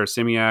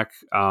Harasimiak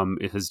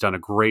has done a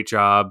great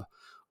job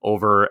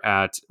over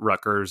at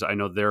Rutgers. I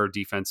know their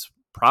defense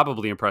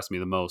probably impressed me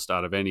the most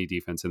out of any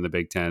defense in the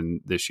Big Ten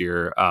this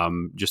year,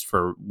 just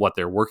for what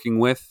they're working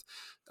with.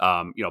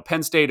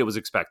 Penn State, it was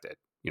expected.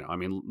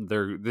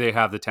 They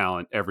have the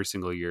talent every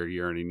single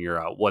year in and year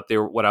out.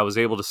 What I was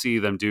able to see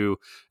them do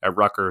at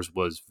Rutgers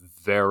was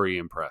very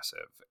impressive.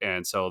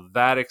 And so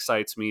that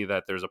excites me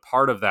that there's a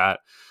part of that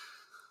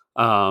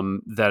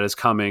that is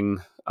coming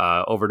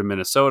over to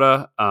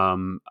Minnesota.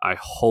 I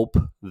hope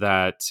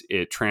that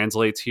it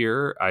translates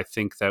here. I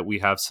think that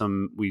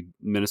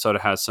Minnesota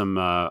has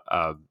some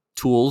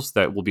tools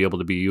that will be able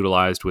to be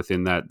utilized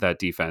within that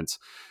defense.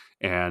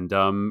 And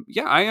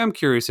I am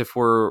curious if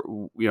we're,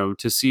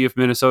 to see if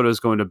Minnesota is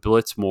going to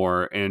blitz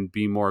more and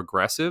be more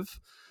aggressive.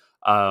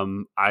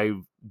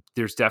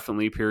 There's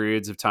definitely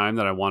periods of time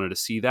that I wanted to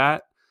see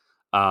that.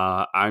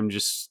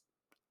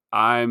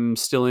 I'm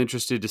still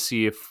interested to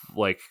see if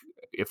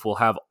we'll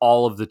have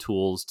all of the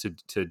tools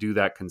to do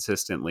that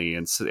consistently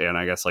and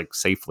I guess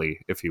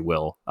safely, if you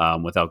will,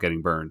 without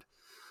getting burned.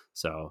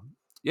 So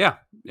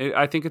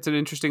I think it's an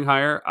interesting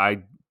hire.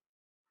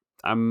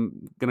 I'm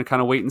going to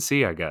kind of wait and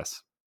see, I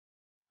guess.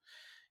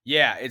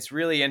 Yeah, it's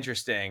really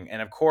interesting.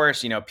 And of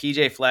course,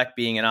 PJ Fleck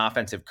being an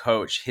offensive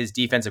coach, his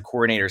defensive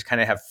coordinators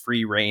kind of have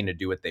free reign to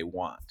do what they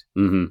want.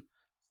 Mm-hmm.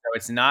 So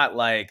it's not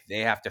like they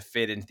have to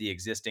fit into the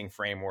existing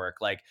framework.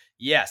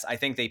 Yes, I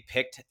think he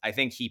picked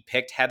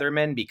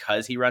Heatherman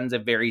because he runs a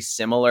very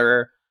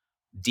similar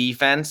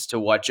defense to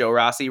what Joe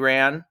Rossi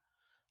ran.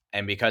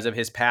 And because of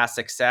his past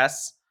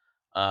success,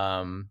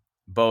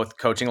 both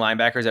coaching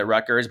linebackers at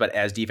Rutgers, but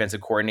as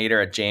defensive coordinator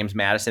at James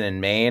Madison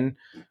in Maine,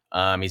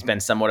 he's been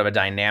somewhat of a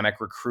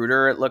dynamic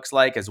recruiter, it looks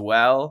like, as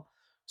well.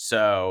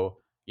 So,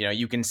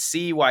 you can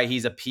see why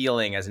he's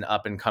appealing as an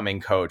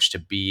up-and-coming coach to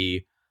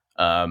be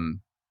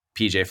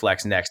PJ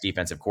Fleck's next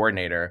defensive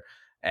coordinator.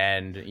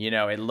 And,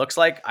 it looks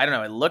like, I don't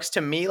know, it looks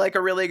to me like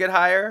a really good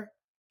hire,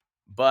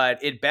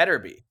 but it better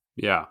be.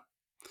 Yeah.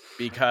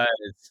 Because,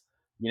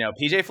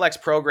 PJ Fleck's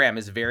program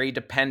is very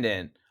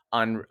dependent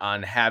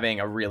on having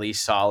a really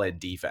solid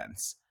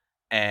defense.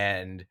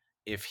 And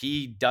if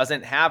he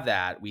doesn't have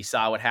that, we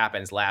saw what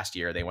happens last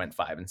year. They went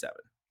 5-7.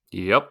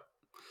 Yep.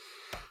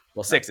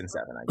 Well, 6-7,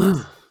 I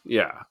guess.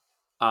 Yeah.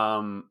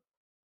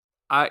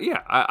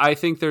 I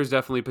think there's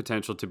definitely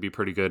potential to be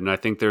pretty good, and I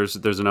think there's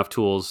enough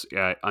tools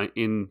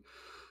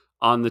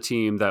on the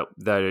team that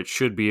it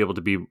should be able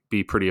to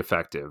be pretty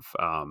effective.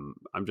 I'm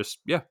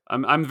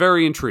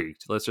very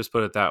intrigued. Let's just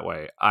put it that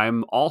way.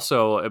 I'm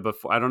also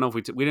before, I don't know if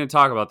we didn't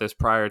talk about this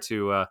prior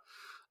to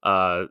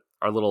our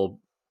little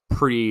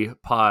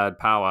pre-pod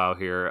powwow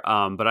here,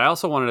 but I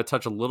also wanted to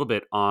touch a little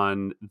bit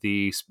on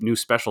the new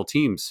special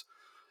teams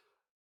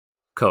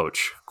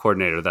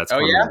coordinator that's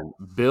coming in.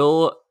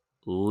 Bill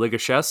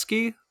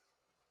Ligashevsky,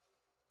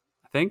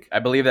 I think. I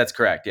believe that's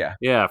correct, yeah.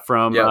 Yeah,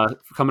 from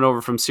coming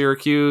over from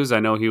Syracuse. I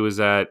know he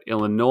was at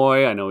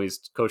Illinois. I know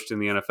he's coached in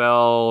the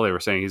NFL. They were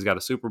saying he's got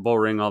a Super Bowl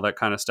ring, all that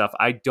kind of stuff.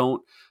 I've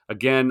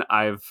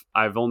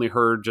only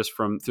heard just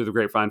through the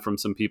grapevine from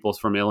some people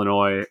from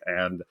Illinois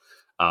and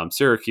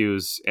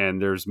Syracuse,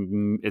 and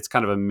it's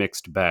kind of a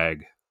mixed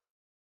bag.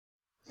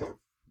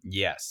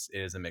 Yes, it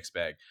is a mixed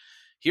bag.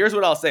 Here's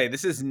what I'll say.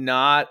 This is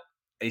not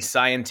a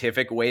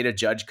scientific way to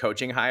judge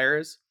coaching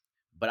hires,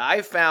 but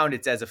I've found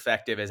it's as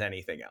effective as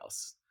anything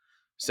else.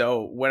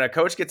 So when a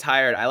coach gets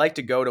hired, I like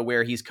to go to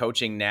where he's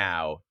coaching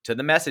now, to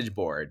the message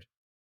board,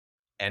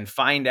 and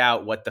find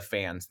out what the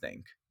fans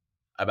think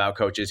about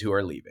coaches who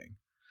are leaving.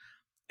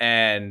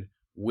 And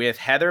with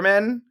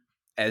Heatherman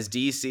as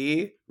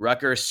DC,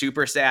 Rutgers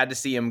super sad to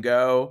see him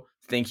go,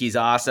 think he's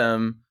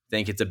awesome,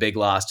 think it's a big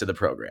loss to the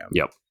program.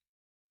 Yep.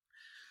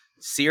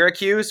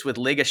 Syracuse with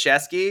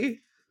Ligashevsky,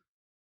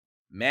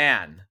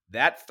 man,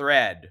 that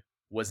thread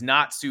was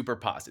not super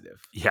positive.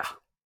 Yeah.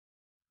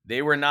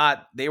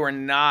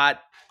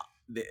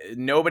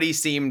 Nobody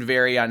seemed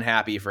very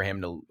unhappy for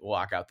him to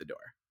walk out the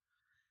door.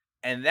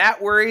 And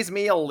that worries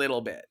me a little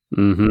bit.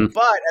 Mm-hmm.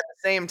 But at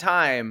the same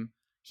time,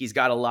 he's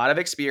got a lot of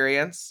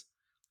experience.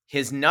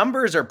 His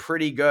numbers are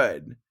pretty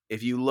good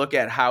if you look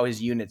at how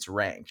his units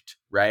ranked,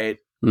 right?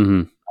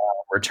 Mm-hmm.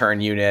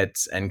 Return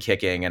units and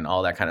kicking and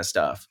all that kind of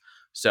stuff.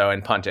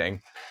 And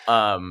punting.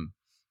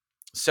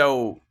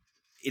 So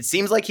it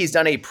seems like he's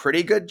done a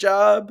pretty good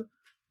job,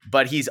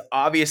 but he's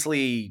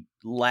obviously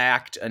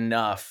lacked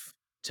enough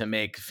to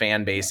make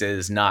fan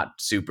bases not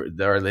super,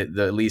 or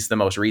at least the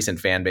most recent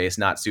fan base,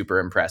 not super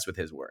impressed with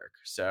his work.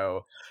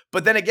 So,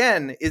 but then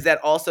again, is that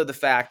also the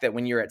fact that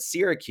when you're at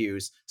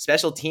Syracuse,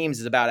 special teams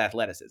is about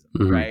athleticism,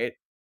 mm-hmm. right?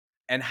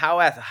 And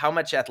how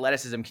much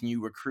athleticism can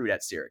you recruit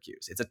at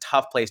Syracuse? It's a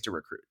tough place to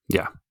recruit.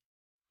 Yeah.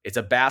 It's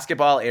a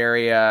basketball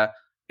area.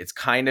 It's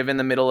kind of in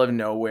the middle of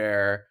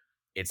nowhere.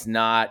 It's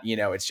not,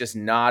 it's just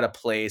not a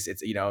place.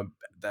 It's,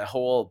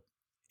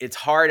 it's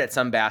hard at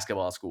some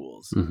basketball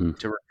schools mm-hmm.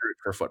 to recruit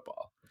for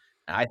football.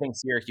 And I think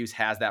Syracuse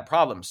has that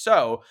problem.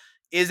 So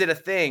is it a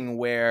thing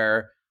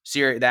where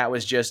that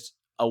was just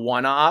a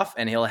one-off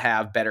and he'll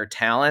have better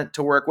talent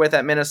to work with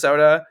at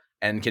Minnesota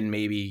and can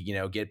maybe,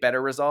 get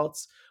better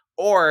results?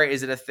 Or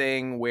is it a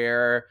thing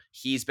where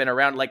he's been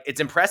around? Like, it's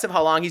impressive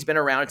how long he's been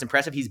around. It's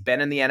impressive he's been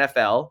in the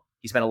NFL.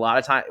 He spent a lot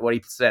of time, what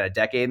he said, a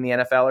decade in the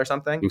NFL or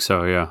something? I think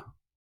so, yeah.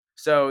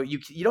 So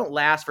you don't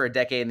last for a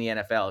decade in the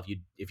NFL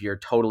if you're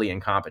totally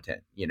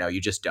incompetent. You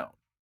just don't,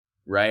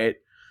 right?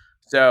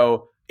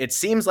 So it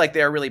seems like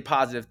they're really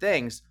positive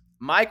things.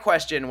 My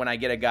question when I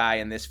get a guy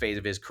in this phase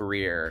of his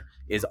career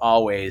is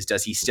always,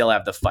 does he still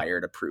have the fire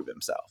to prove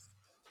himself?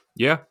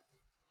 Yeah.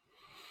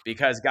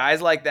 Because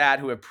guys like that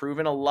who have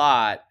proven a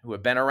lot, who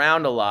have been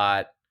around a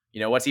lot,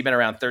 what's he been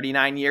around,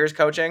 39 years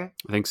coaching?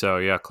 I think so,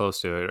 yeah,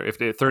 close to it.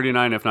 If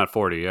 39, if not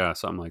 40, yeah,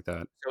 something like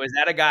that. So is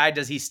that a guy,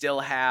 does he still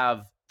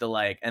have the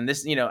and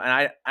this,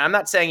 and I'm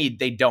not saying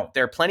they don't.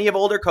 There are plenty of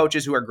older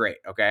coaches who are great,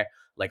 okay?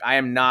 Like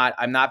I'm not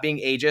being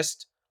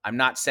ageist. I'm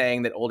not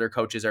saying that older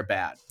coaches are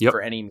bad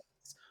for any means.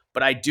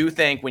 But I do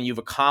think when you've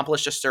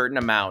accomplished a certain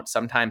amount,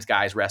 sometimes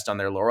guys rest on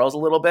their laurels a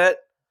little bit.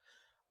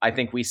 I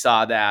think we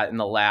saw that in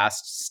the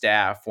last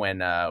staff when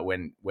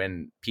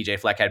PJ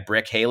Fleck had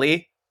Brick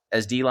Haley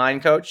as D-line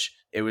coach.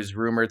 It was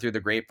rumored through the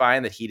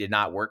grapevine that he did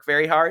not work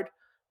very hard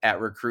at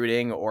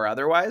recruiting or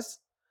otherwise.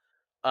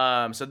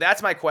 So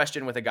that's my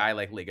question with a guy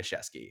like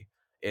Ligashevsky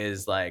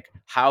is like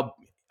how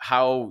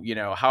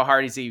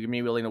hard is he going to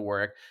be willing to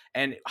work,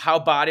 and how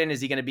bought in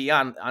is he going to be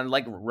on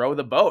like row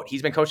the boat?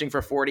 He's been coaching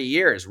for 40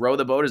 years. Row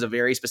the boat is a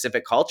very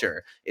specific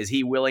culture. Is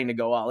he willing to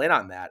go all in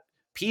on that?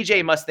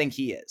 PJ must think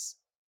he is.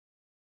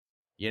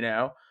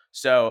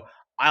 So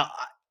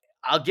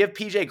I'll give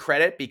PJ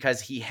credit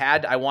because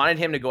I wanted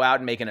him to go out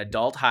and make an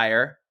adult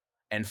hire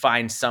and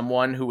find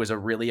someone who was a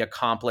really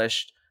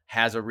accomplished,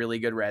 has a really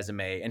good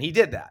resume, and he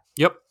did that.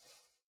 Yep.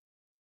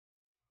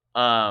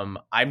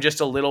 I'm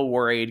just a little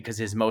worried because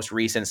his most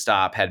recent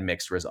stop had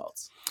mixed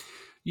results.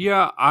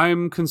 Yeah,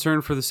 I'm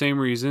concerned for the same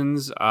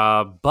reasons,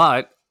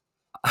 but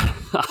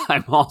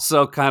I'm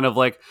also kind of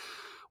like,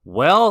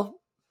 well,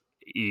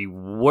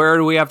 where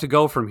do we have to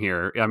go from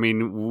here? I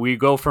mean, we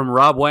go from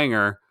Rob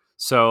Wanger,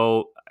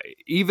 so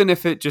even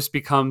if it just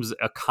becomes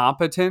a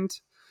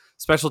competent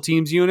special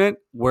teams unit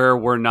where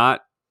we're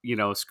not,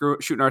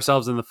 shooting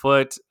ourselves in the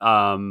foot,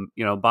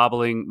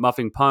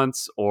 muffing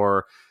punts,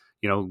 or,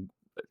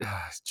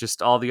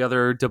 just all the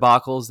other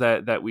debacles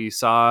that we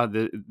saw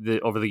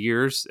over the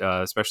years,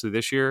 especially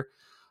this year.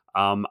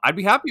 I'd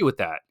be happy with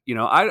that.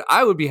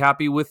 I would be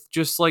happy with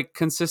just like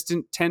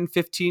consistent 10,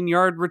 15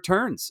 yard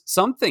returns,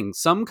 some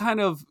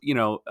kind of,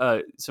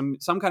 some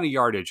kind of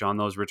yardage on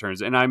those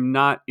returns. And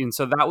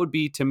so that would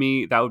be, to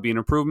me, that would be an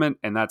improvement,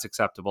 and that's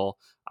acceptable.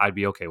 I'd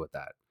be okay with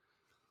that.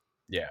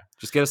 Yeah.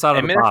 Just get us out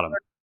of the bottom.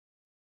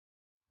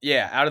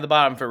 Yeah, out of the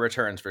bottom for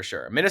returns for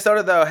sure.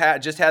 Minnesota, though,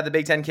 just had the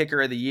Big Ten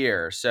kicker of the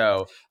year.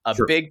 So a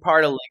big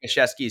part of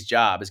Legashevsky's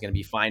job is going to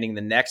be finding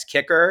the next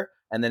kicker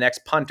and the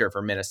next punter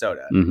for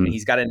Minnesota. Mhm. And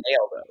he's got to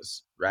nail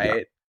those, right?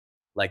 Yeah.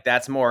 Like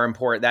that's more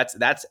important.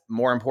 That's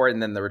more important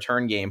than the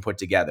return game put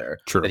together.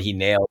 True. That he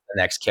nailed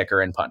the next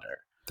kicker and punter.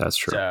 That's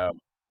true. So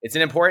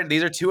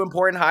these are two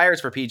important hires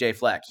for PJ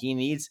Fleck. He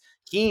needs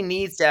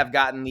to have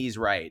gotten these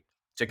right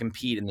to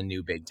compete in the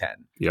new Big Ten.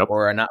 Yep.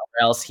 Or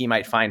else he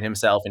might find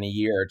himself in a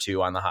year or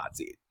two on the hot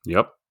seat.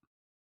 Yep.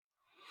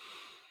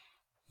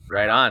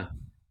 Right on.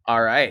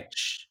 All right.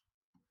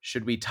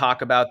 Should we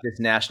talk about this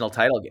national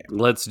title game?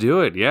 Let's do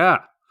it. Yeah.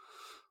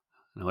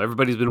 Now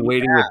everybody's been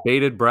waiting with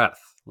bated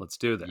breath. Let's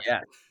do this.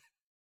 Yeah.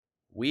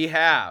 We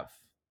have,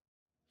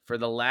 for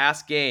the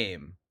last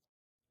game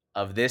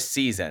of this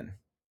season,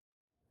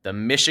 the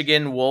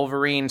Michigan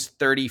Wolverines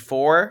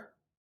 34,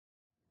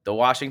 the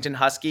Washington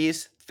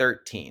Huskies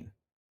 13.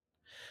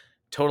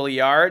 Total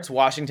yards,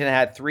 Washington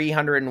had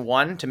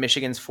 301 to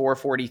Michigan's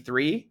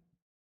 443.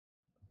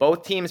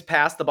 Both teams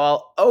passed the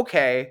ball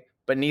okay,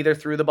 but neither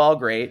threw the ball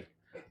great.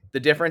 The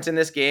difference in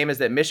this game is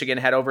that Michigan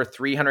had over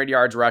 300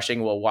 yards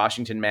rushing, while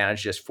Washington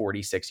managed just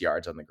 46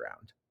 yards on the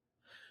ground.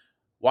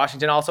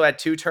 Washington also had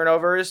 2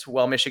 turnovers,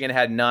 while Michigan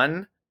had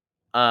none.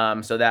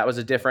 So that was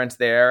a difference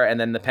there. And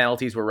then the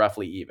penalties were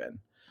roughly even.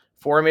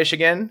 For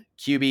Michigan,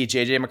 QB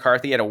J.J.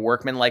 McCarthy had a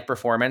workman-like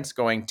performance,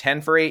 going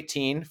 10 for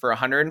 18 for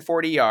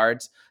 140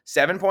 yards,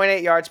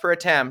 7.8 yards per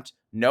attempt,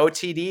 no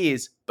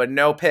TDs, but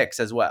no picks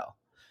as well.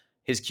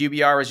 His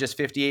QBR was just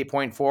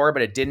 58.4,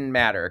 but it didn't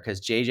matter because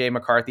J.J.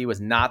 McCarthy was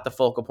not the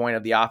focal point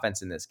of the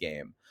offense in this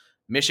game.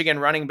 Michigan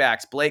running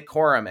backs Blake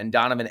Corum and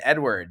Donovan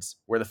Edwards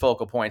were the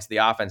focal points of the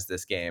offense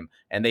this game,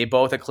 and they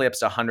both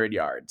eclipsed 100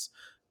 yards.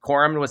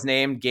 Corum was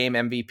named game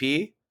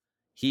MVP.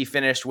 He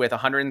finished with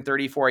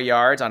 134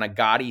 yards on a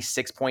gaudy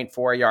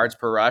 6.4 yards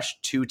per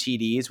rush, 2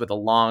 TDs with a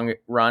long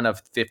run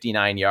of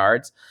 59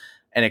 yards.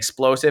 An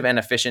explosive and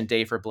efficient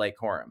day for Blake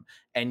Corum.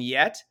 And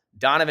yet,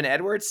 Donovan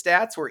Edwards'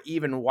 stats were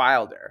even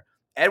wilder.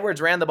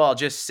 Edwards ran the ball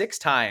just 6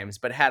 times,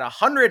 but had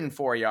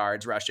 104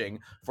 yards rushing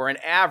for an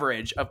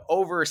average of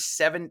over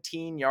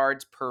 17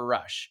 yards per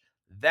rush.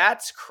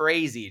 That's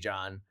crazy,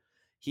 John.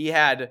 He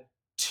had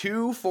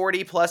 2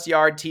 40-plus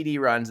yard TD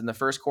runs in the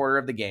first quarter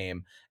of the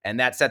game, and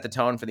that set the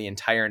tone for the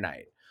entire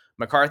night.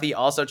 McCarthy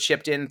also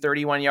chipped in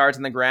 31 yards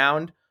on the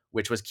ground,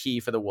 which was key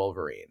for the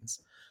Wolverines.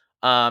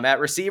 At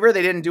receiver,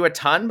 they didn't do a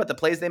ton, but the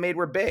plays they made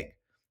were big.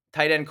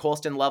 Tight end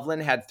Colston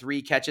Loveland had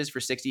 3 catches for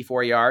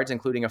 64 yards,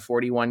 including a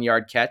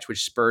 41-yard catch,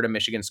 which spurred a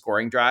Michigan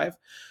scoring drive.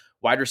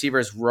 Wide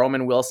receivers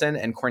Roman Wilson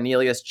and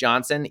Cornelius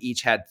Johnson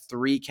each had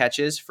 3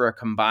 catches for a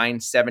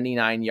combined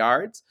 79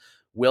 yards.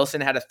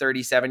 Wilson had a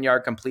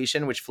 37-yard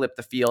completion, which flipped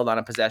the field on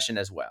a possession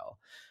as well.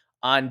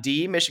 On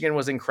D, Michigan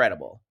was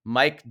incredible.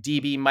 Mike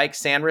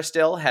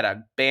Sandristil had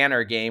a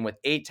banner game with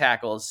 8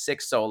 tackles,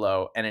 6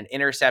 solo, and an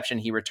interception.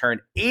 He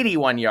returned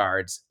 81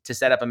 yards to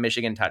set up a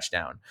Michigan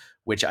touchdown,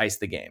 which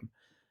iced the game.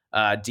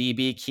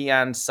 DB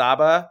Keon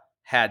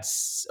had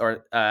 6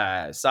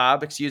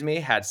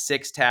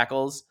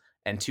 tackles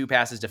and 2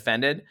 passes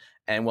defended.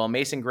 And while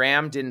Mason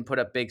Graham didn't put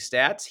up big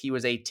stats, he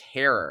was a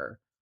terror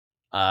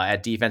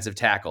at defensive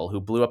tackle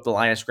who blew up the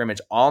line of scrimmage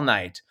all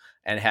night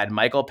and had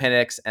Michael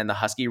Penix and the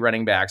Husky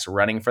running backs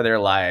running for their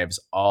lives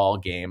all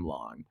game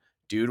long.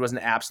 Dude was an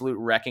absolute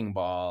wrecking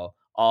ball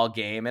all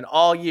game and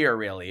all year,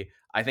 really.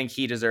 I think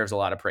he deserves a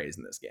lot of praise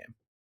in this game.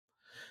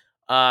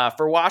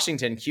 For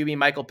Washington, QB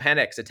Michael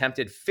Penix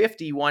attempted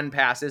 51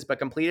 passes, but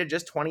completed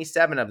just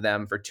 27 of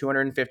them for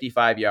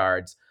 255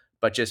 yards,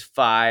 but just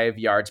 5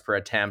 yards per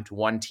attempt,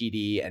 1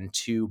 TD, and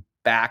 2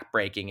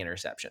 back-breaking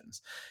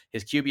interceptions.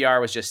 His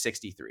QBR was just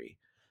 63.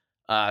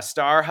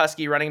 Star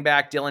Husky running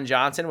back Dylan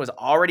Johnson was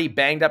already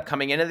banged up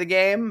coming into the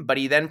game, but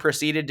he then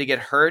proceeded to get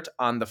hurt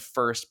on the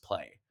first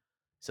play.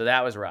 So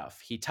that was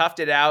rough. He toughed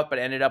it out, but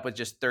ended up with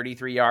just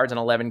 33 yards and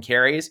 11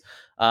 carries.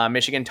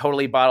 Michigan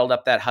totally bottled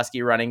up that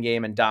Husky running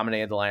game and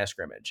dominated the line of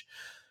scrimmage.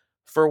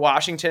 For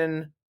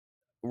Washington,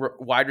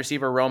 wide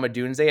receiver Rome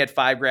Odunze had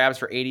 5 grabs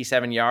for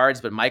 87 yards,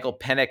 but Michael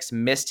Penix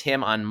missed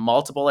him on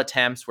multiple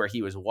attempts where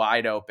he was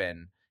wide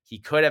open. He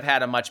could have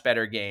had a much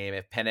better game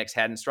if Penix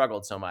hadn't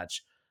struggled so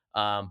much.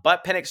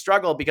 But Penix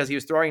struggled because he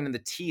was throwing in the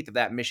teeth of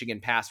that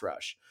Michigan pass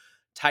rush.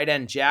 Tight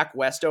end Jack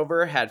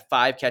Westover had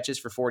 5 catches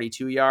for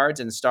 42 yards,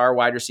 and star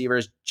wide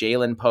receivers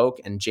Jalen Polk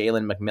and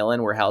Jalen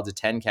McMillan were held to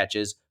 10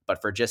 catches,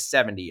 but for just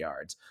 70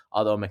 yards,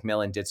 although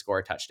McMillan did score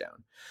a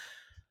touchdown.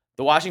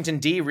 The Washington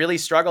D really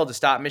struggled to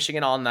stop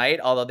Michigan all night,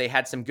 although they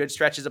had some good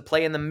stretches of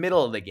play in the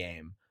middle of the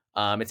game.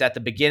 It's at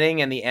the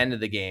beginning and the end of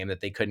the game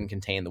that they couldn't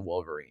contain the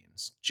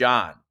Wolverines.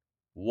 John,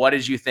 what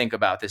did you think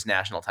about this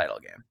national title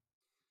game?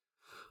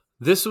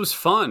 This was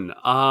fun.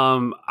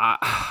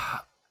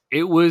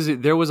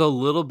 There was a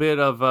little bit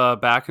of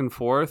back and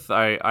forth.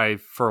 I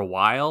for a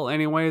while,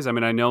 anyways. I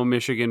mean, I know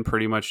Michigan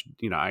pretty much.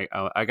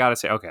 I gotta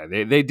say,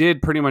 okay, they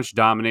did pretty much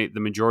dominate the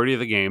majority of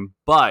the game,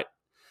 but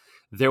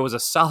there was a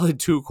solid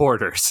 2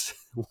 quarters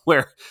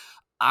where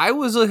I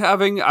was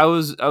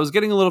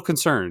getting a little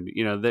concerned.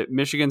 That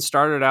Michigan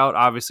started out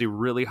obviously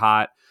really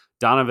hot.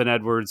 Donovan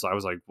Edwards, I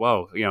was like,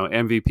 whoa,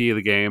 MVP of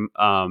the game,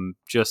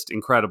 just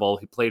incredible.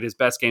 He played his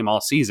best game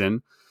all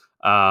season.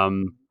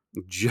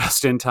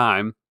 Just in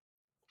time.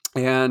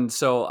 And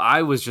so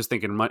I was just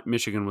thinking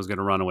Michigan was going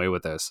to run away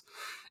with this.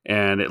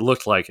 And it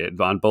looked like it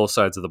on both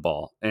sides of the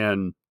ball.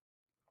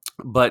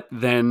 But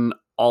then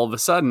all of a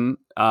sudden,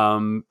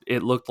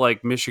 it looked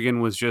like Michigan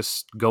was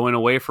just going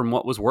away from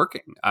what was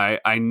working.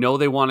 I know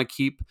they want to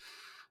keep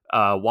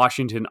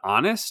Washington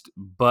honest,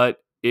 but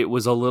it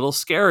was a little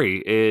scary.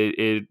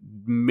 It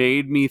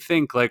made me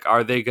think, like,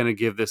 are they going to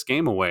give this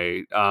game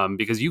away?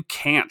 Because you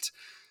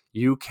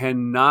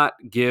cannot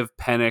give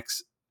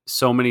Penix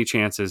so many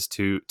chances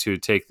to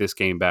take this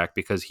game back,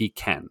 because he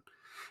can.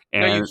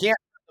 And no, you can't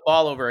turn the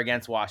ball over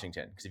against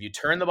Washington, because if you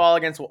turn the ball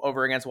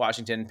over against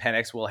Washington,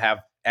 Penix will have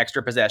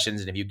extra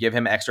possessions, and if you give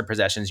him extra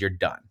possessions, you're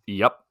done.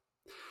 Yep.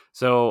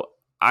 So,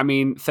 I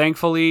mean,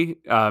 thankfully,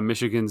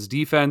 Michigan's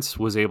defense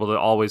was able to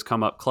always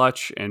come up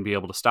clutch and be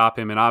able to stop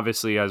him. And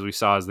obviously, as we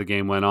saw as the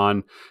game went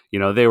on,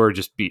 they were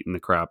just beating the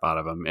crap out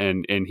of him.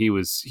 And he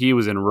was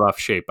in rough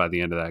shape by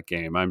the end of that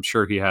game. I'm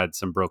sure he had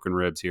some broken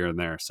ribs here and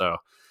there. So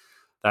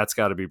that's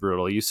got to be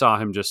brutal. You saw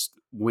him just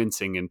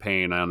wincing in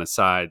pain on his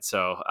side.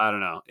 So I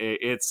don't know.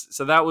 It's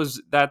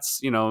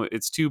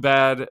too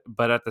bad.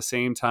 But at the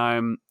same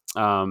time,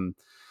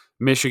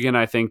 Michigan,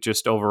 I think,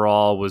 just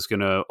overall was going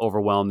to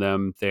overwhelm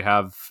them.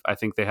 I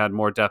think they had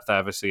more depth,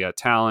 obviously, at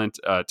talent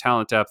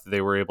depth. They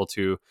were able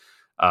to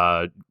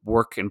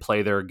work and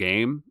play their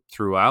game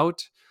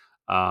throughout.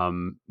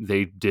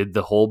 They did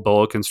the whole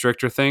boa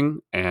constrictor thing,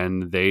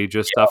 and they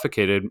just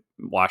suffocated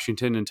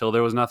Washington until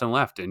there was nothing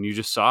left. And you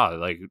just saw,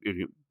 like,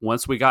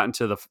 once we got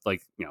into the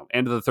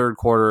end of the third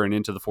quarter and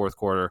into the fourth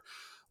quarter,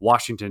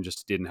 Washington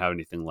just didn't have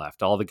anything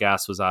left. All the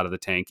gas was out of the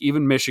tank.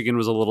 Even Michigan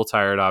was a little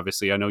tired,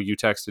 obviously. I know you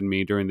texted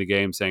me during the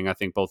game saying I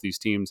think both these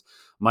teams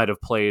might have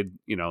played,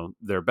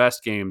 their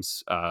best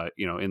games,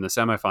 in the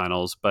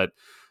semifinals, but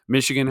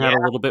Michigan had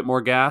a little bit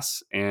more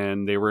gas,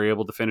 and they were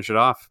able to finish it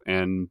off,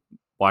 and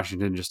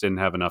Washington just didn't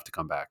have enough to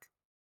come back.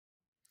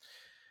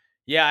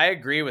 Yeah, I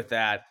agree with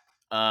that.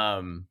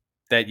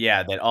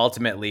 That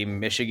ultimately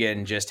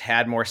Michigan just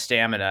had more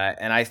stamina.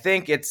 And I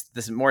think it's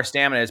this more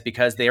stamina is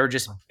because they were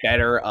just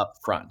better up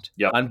front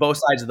on both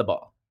sides of the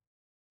ball.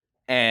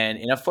 And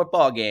in a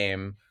football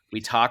game, we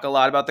talk a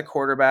lot about the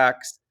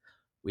quarterbacks.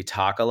 We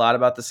talk a lot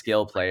about the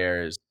skill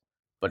players.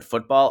 But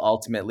football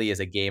ultimately is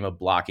a game of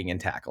blocking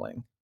and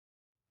tackling.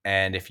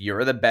 And if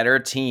you're the better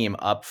team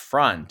up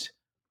front,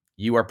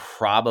 you are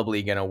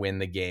probably going to win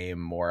the game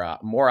more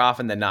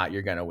often than not.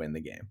 You're going to win the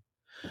game.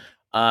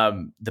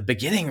 The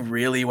beginning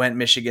really went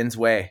Michigan's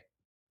way.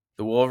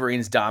 The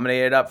Wolverines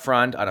dominated up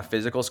front on a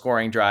physical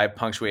scoring drive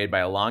punctuated by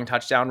a long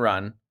touchdown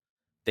run.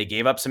 They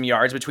gave up some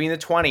yards between the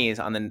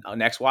 20s on the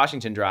next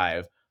Washington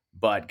drive,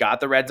 but got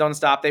the red zone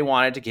stop they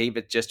wanted to keep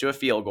it just to a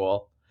field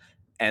goal.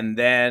 And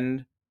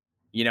then,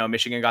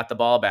 Michigan got the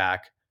ball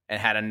back and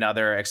had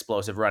another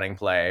explosive running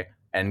play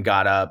and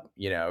got up,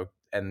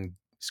 and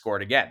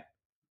scored again.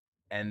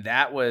 And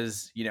that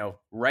was,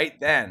 right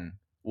then,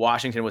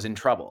 Washington was in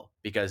trouble,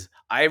 because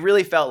I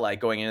really felt like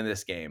going into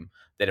this game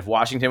that if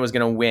Washington was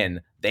going to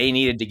win, they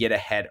needed to get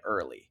ahead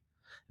early.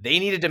 They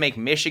needed to make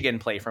Michigan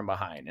play from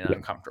behind and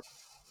uncomfortable.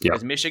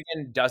 Because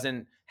Michigan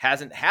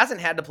hasn't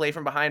had to play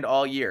from behind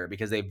all year,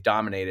 because they've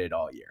dominated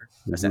all year,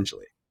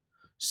 essentially.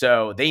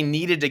 So they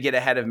needed to get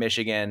ahead of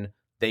Michigan.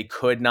 They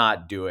could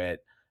not do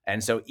it.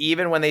 And so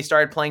even when they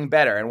started playing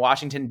better, and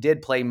Washington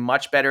did play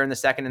much better in the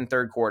second and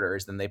third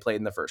quarters than they played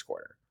in the first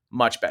quarter,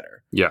 much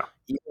better. Yeah.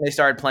 Even when they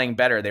started playing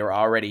better, they were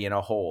already in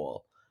a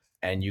hole.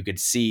 And you could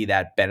see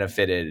that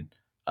benefited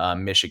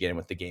Michigan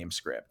with the game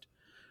script.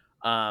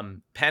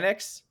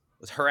 Penix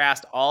was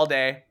harassed all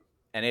day,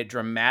 and it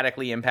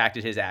dramatically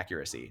impacted his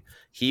accuracy.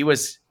 He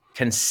was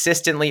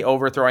consistently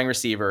overthrowing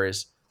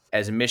receivers,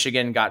 as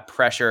Michigan got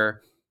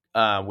pressure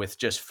with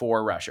just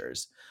 4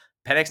 rushers.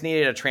 Penix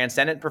needed a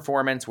transcendent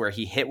performance where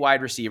he hit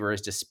wide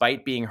receivers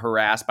despite being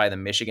harassed by the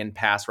Michigan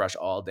pass rush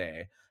all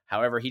day.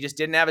 However, he just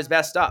didn't have his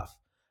best stuff.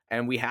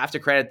 And we have to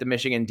credit the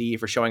Michigan D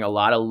for showing a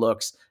lot of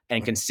looks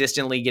and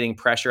consistently getting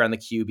pressure on the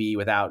QB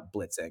without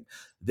blitzing.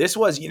 This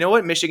was, you know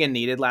what Michigan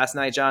needed last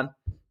night, John?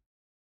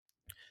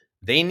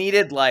 They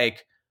needed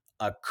like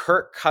a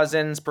Kirk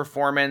Cousins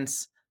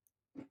performance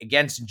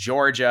against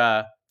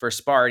Georgia for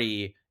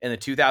Sparty in the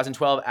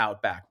 2012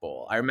 Outback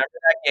Bowl. I remember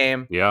that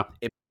game. Yeah.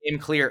 It became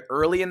clear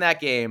early in that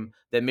game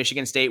that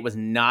Michigan State was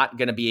not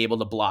going to be able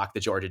to block the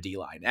Georgia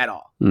D-line at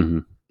all. Mm-hmm.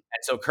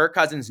 And so Kirk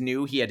Cousins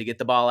knew he had to get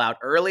the ball out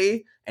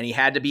early and he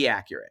had to be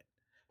accurate.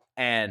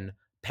 And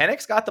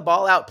Penix got the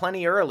ball out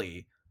plenty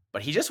early,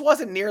 but he just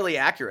wasn't nearly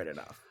accurate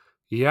enough.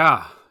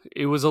 Yeah,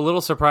 it was a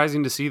little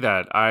surprising to see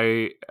that.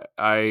 And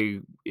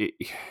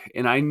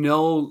I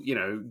know,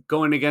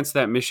 going against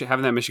that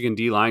having that Michigan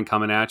D line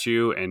coming at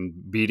you and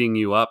beating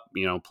you up,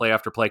 play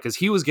after play, because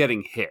he was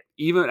getting hit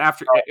even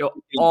after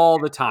all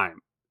the time,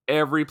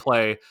 every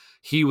play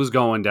he was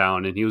going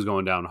down and he was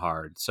going down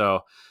hard.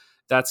 So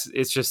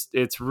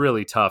it's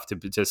really tough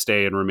to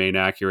stay and remain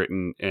accurate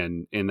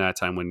and in that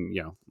time when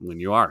you're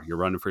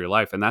running for your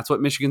life. And that's what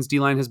Michigan's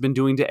D-line has been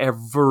doing to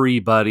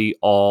everybody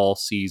all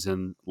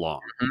season long.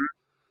 Mm-hmm.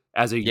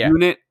 As a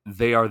unit,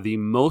 they are the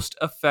most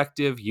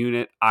effective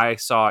unit I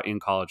saw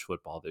in college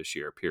football this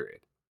year,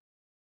 period.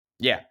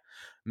 Yeah.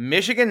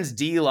 Michigan's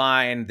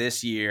D-line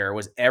this year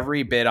was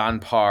every bit on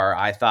par,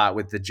 I thought,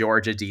 with the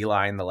Georgia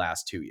D-line the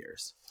last 2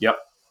 years. Yep.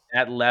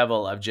 That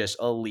level of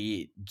just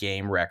elite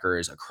game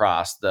wreckers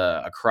across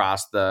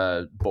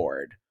the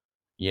board,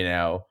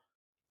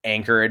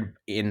 anchored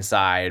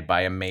inside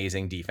by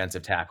amazing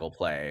defensive tackle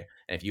play.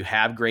 And if you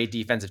have great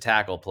defensive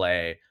tackle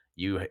play,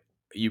 you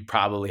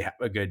probably have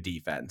a good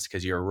defense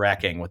because you're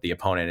wrecking what the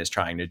opponent is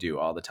trying to do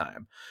all the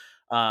time.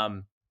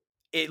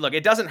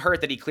 It doesn't hurt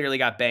that he clearly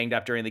got banged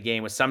up during the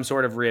game with some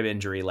sort of rib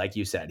injury. Like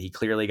you said, he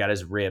clearly got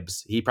his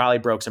ribs. He probably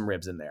broke some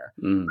ribs in there.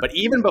 But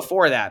even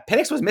before that,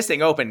 Penix was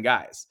missing open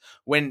guys.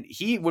 When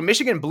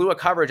Michigan blew a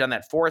coverage on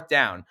that 4th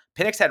down,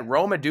 Penix had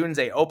Rome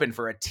Odunze open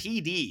for a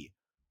TD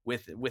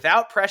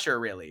without pressure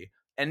really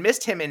and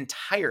missed him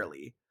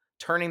entirely,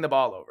 turning the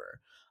ball over.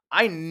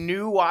 I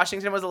knew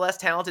Washington was a less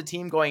talented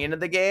team going into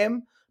the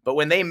game, but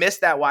when they missed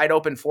that wide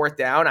open 4th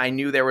down, I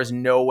knew there was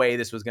no way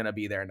this was going to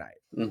be their night.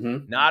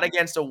 Mm-hmm. Not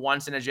against a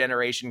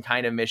once-in-a-generation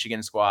kind of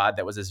Michigan squad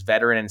that was as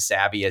veteran and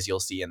savvy as you'll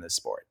see in this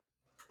sport.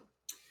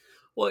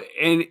 Well,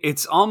 and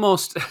it's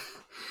almost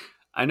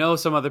I know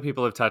some other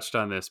people have touched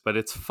on this, but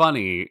it's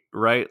funny,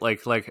 right?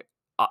 Like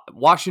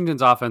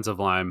Washington's offensive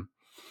line,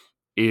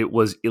 it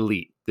was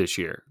elite this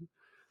year.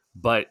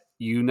 But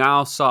you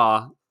now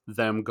saw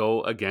them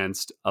go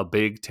against a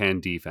Big Ten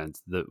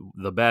defense,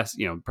 the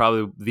best,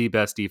 probably the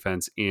best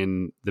defense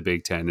in the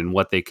Big Ten, and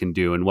what they can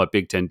do and what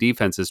Big Ten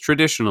defenses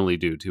traditionally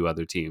do to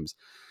other teams.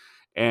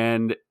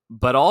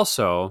 But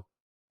also,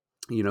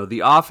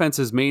 the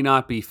offenses may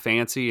not be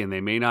fancy and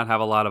they may not have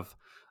a lot of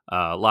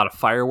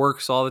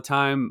fireworks all the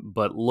time,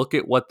 but look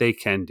at what they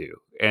can do.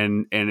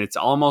 And it's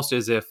almost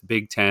as if the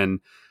Big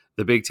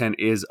Ten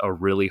is a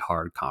really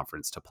hard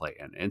conference to play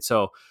in. And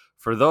so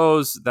for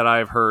those that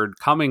I've heard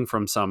coming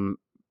from some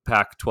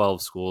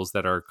Pac-12 schools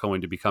that are going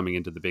to be coming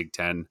into the Big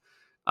Ten,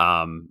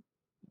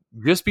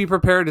 just be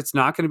prepared. It's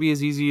not going to be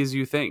as easy as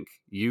you think.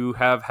 You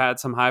have had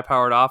some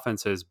high-powered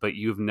offenses, but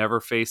you've never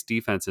faced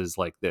defenses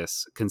like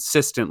this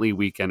consistently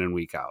week in and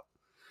week out.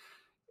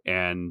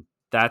 And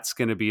that's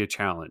going to be a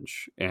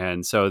challenge.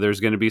 And so there's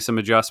going to be some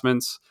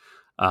adjustments.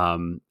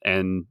 And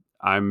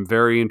I'm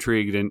very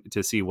intrigued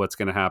to see what's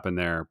going to happen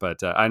there.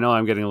 But I know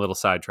I'm getting a little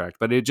sidetracked,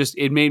 but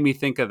it made me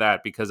think of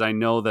that because I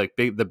know that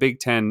the Big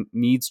Ten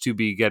needs to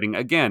be getting,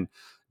 again,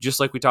 just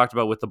like we talked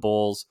about with the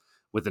Bulls,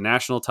 with the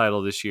national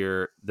title this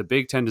year, the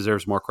Big Ten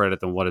deserves more credit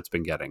than what it's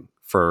been getting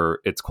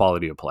for its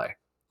quality of play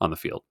on the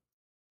field.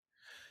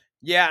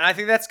 Yeah, and I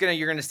think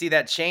you're going to see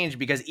that change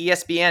because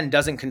ESPN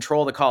doesn't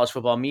control the college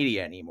football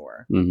media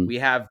anymore. Mm-hmm. We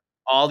have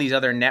all these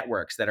other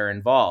networks that are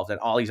involved and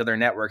all these other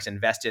networks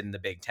invested in the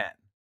Big Ten.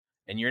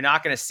 And you're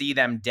not going to see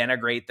them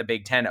denigrate the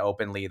Big Ten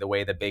openly the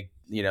way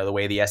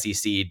the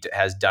SEC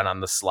has done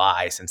on the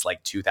sly since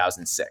like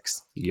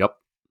 2006. Yep.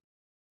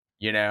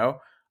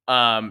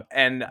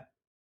 And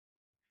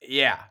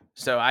yeah,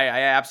 so I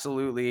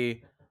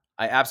absolutely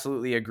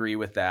agree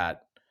with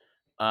that.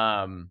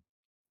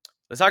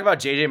 Let's talk about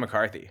JJ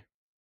McCarthy.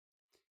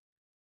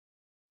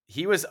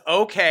 He was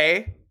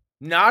okay,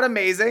 not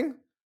amazing.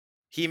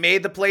 He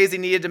made the plays he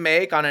needed to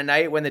make on a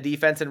night when the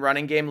defense and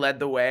running game led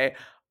the way.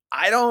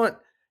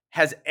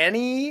 Has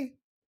any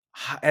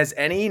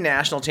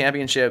national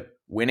championship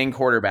winning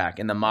quarterback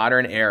in the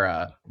modern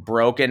era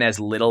broken as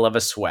little of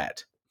a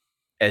sweat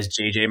as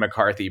JJ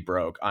McCarthy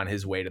broke on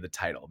his way to the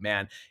title?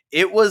 Man,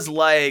 it was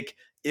like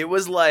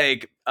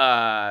Greg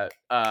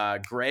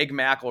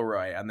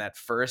McElroy on that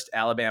first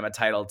Alabama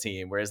title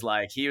team, where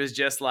he was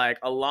just like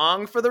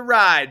along for the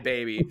ride,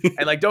 baby. And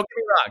don't get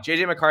me wrong,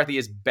 JJ McCarthy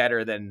is a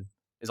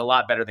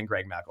lot better than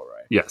Greg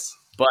McElroy. Yes,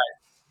 but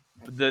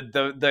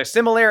The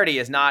similarity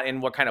is not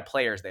in what kind of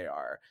players they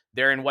are.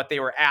 They're in what they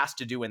were asked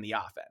to do in the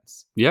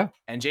offense. Yeah.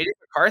 And JJ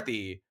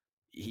McCarthy,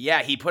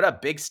 yeah, he put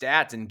up big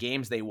stats in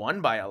games they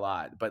won by a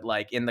lot, but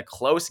like in the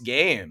close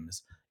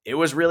games, it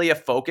was really a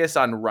focus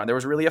on run. There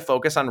was really a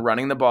focus on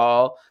running the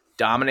ball,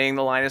 dominating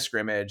the line of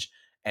scrimmage.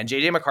 And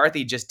JJ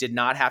McCarthy just did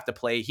not have to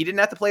play. He didn't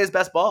have to play his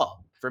best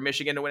ball for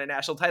Michigan to win a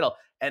national title.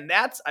 And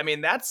that's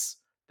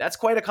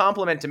quite a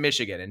compliment to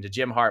Michigan and to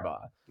Jim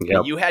Harbaugh.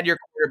 Yep. You had your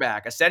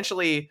quarterback.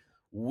 Essentially,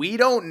 we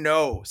don't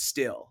know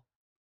still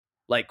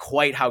like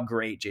quite how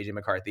great JJ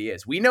McCarthy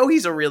is. We know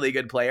he's a really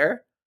good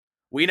player.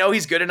 We know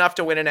he's good enough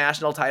to win a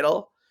national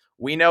title.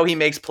 We know he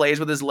makes plays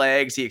with his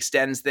legs. He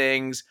extends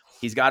things.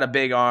 He's got a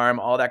big arm,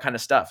 all that kind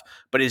of stuff.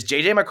 But is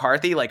JJ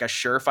McCarthy like a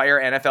surefire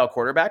NFL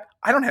quarterback?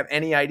 I don't have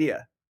any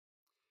idea.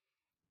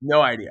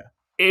 No idea.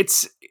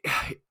 It's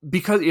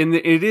because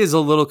it is a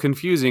little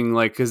confusing,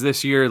 like, because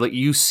this year, like,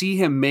 you see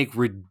him make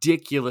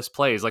ridiculous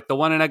plays, like the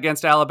one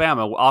against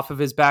Alabama off of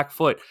his back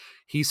foot.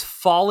 He's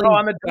falling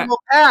on the double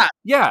pass.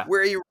 Yeah.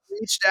 Where he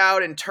reached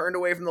out and turned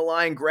away from the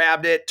line,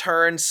 grabbed it,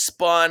 turned,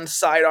 spun,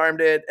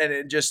 sidearmed it, and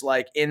it just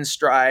like in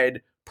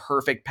stride,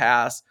 perfect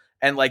pass.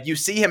 And like you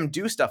see him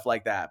do stuff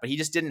like that, but he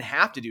just didn't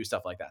have to do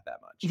stuff like that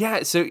much.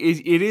 Yeah, so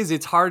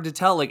it's hard to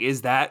tell. Like,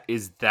 is that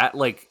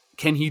like,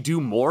 can he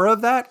do more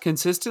of that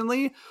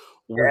consistently?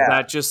 Or is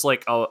that just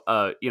like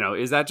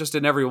is that just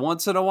an every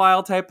once in a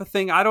while type of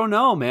thing? I don't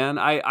know, man.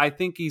 I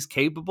think he's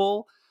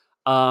capable.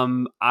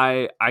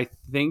 I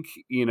think,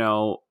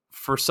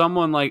 for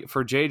someone like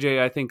for JJ,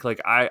 I think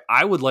like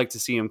I would like to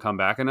see him come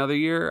back another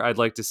year. I'd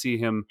like to see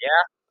him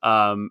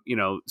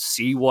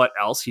see what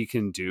else he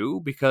can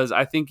do, because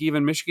I think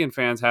even Michigan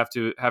fans have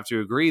to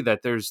agree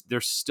that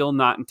they're still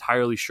not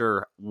entirely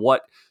sure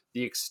what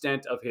the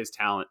extent of his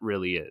talent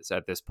really is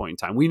at this point in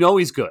time. We know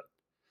he's good,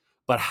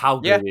 but how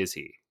good is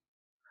he?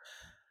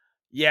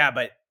 Yeah,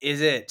 but is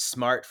it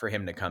smart for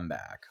him to come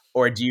back?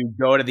 Or do you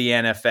go to the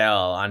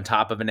NFL on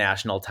top of a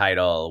national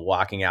title,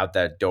 walking out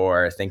that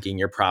door thinking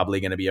you're probably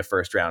going to be a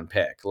first round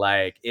pick?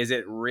 Like, is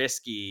it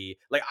risky?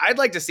 Like, I'd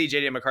like to see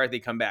JJ McCarthy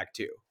come back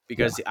too,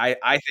 because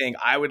I think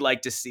I would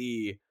like to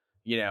see,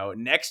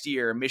 next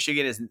year,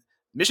 Michigan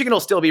will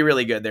still be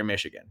really good. They're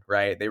Michigan,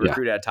 right? They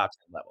recruit at a top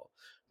 10 level.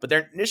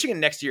 But Michigan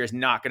next year is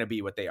not going to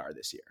be what they are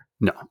this year.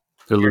 No.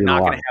 You're not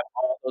going to have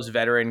all those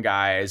veteran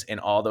guys in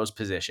all those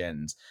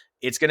positions.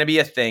 It's going to be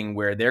a thing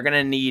where they're going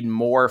to need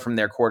more from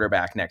their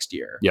quarterback next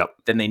year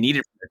than they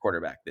needed from their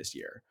quarterback this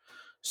year.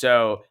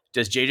 So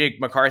does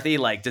JJ McCarthy,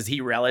 does he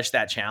relish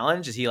that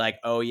challenge? Is he like,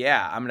 oh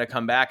yeah, I'm going to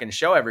come back and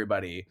show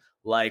everybody,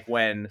 like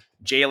when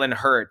Jalen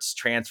Hurts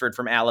transferred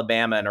from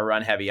Alabama in a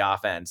run heavy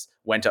offense,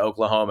 went to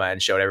Oklahoma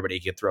and showed everybody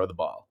he could throw the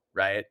ball,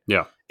 right?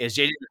 Yeah. Is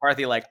JJ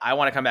McCarthy like, I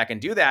want to come back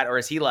and do that? Or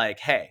is he like,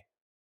 hey,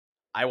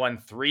 I won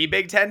 3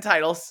 Big Ten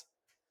titles.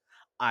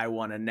 I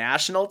won a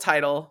national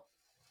title.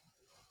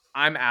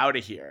 I'm out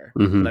of here.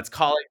 Mm-hmm. Let's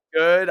call it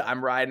good.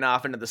 I'm riding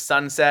off into the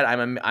sunset.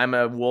 I'm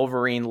a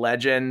Wolverine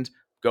legend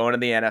going to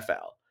the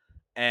NFL.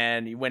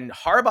 And when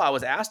Harbaugh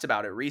was asked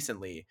about it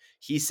recently,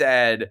 he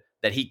said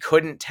that he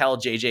couldn't tell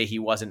JJ he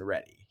wasn't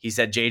ready. He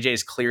said JJ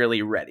is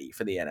clearly ready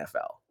for the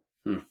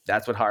NFL.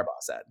 That's what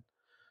Harbaugh said.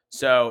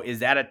 So is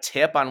that a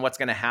tip on what's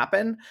going to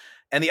happen?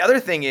 And the other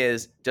thing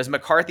is, does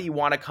McCarthy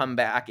want to come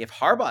back if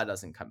Harbaugh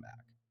doesn't come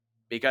back?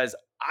 Because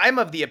I'm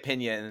of the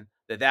opinion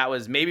that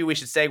was, maybe we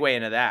should segue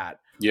into that.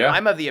 Yeah.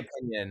 I'm of the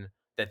opinion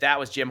that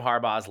was Jim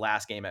Harbaugh's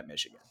last game at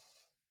Michigan.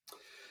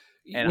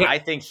 And I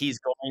think he's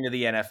going to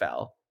the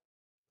NFL.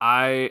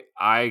 I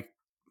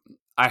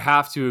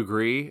have to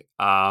agree.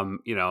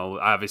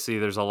 Obviously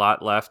there's a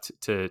lot left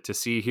to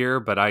see here,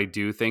 but I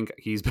do think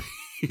he's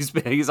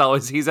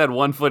had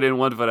 1 foot in,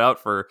 1 foot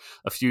out for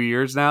a few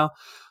years now.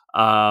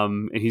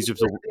 And he's just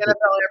the NFL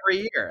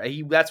every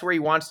year. That's where he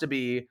wants to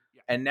be.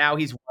 And now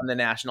he's won the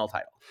national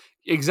title.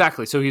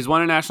 Exactly. So he's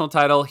won a national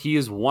title. He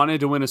has wanted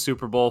to win a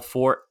Super Bowl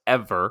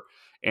forever.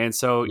 And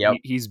so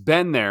he's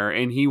been there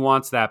and he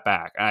wants that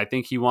back. I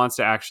think he wants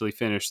to actually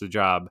finish the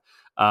job.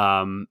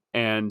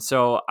 And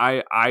so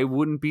I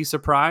wouldn't be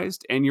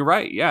surprised. And you're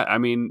right. Yeah. I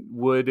mean,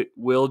 will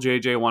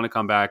JJ want to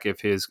come back if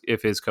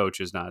his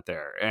coach is not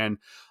there? And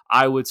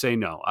I would say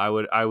no. I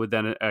would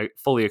then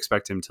fully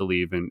expect him to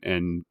leave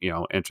and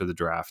enter the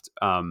draft.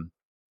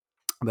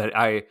 But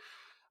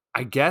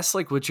I guess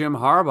like with Jim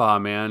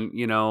Harbaugh, man,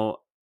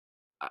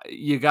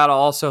 you got to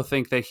also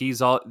think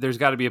that there's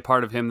got to be a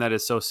part of him that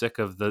is so sick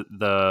of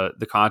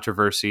the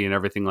controversy and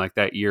everything like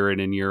that year in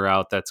and year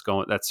out that's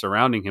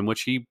surrounding him,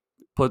 which he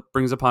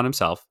brings upon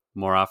himself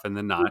more often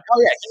than not.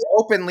 Oh yeah, he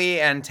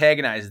openly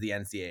antagonizes the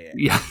NCAA.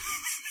 Yeah.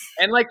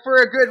 And for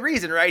a good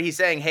reason, right? He's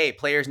saying, hey,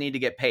 players need to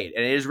get paid.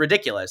 And it is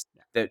ridiculous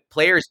that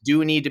players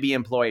do need to be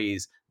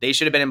employees. They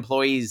should have been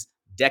employees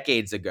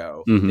decades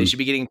ago. Mm-hmm. They should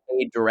be getting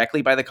paid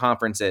directly by the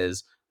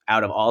conferences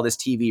out of all this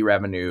TV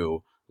revenue,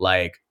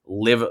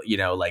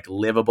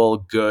 livable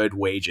good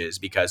wages,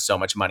 because so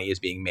much money is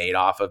being made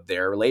off of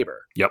their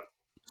labor. Yep.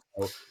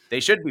 So they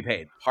should be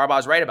paid.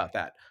 Harbaugh's right about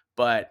that.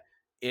 But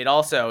It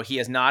also, he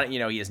has not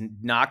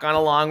gone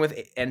along with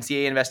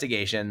NCAA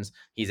investigations.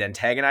 He's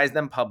antagonized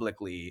them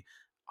publicly.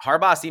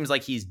 Harbaugh seems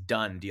like he's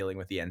done dealing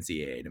with the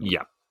NCAA to me.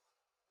 Yeah.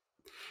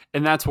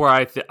 And that's where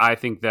I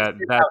think that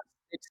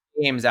 6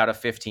 games out of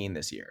 15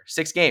 this year.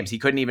 6 games. He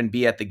couldn't even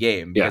be at the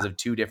game because of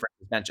 2 different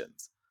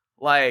suspensions.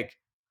 Like,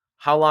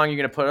 how long are you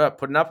going to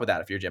putting up with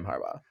that if you're Jim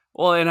Harbaugh?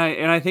 Well, and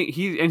I think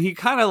he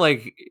kind of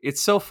like,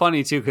 it's so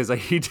funny too, because like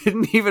he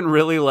didn't even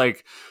really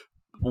like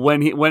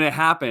when it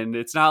happened.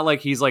 It's not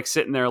like he's like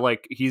sitting there,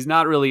 like he's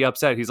not really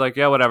upset. He's like,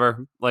 yeah,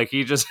 whatever. Like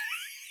he just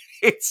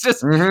it's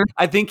just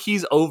I think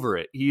he's over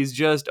it. He's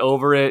just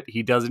over it.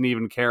 He doesn't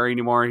even care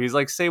anymore. He's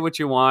like, say what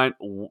you want.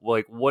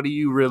 Like, what are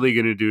you really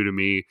gonna do to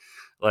me?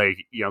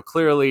 Like,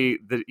 clearly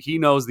that he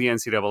knows the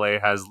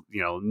NCAA has,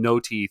 no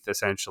teeth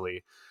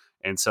essentially.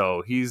 And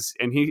so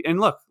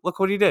look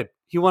what he did.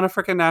 He won a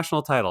freaking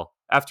national title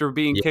after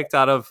being kicked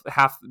out of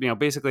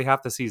basically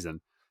half the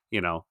season,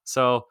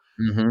 So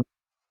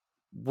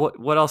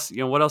what else,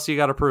 what else you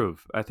got to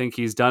prove? I think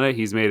he's done it.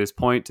 He's made his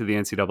point to the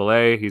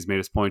NCAA. He's made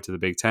his point to the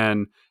Big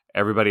Ten.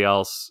 Everybody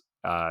else,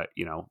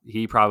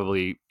 he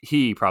probably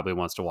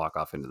wants to walk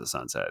off into the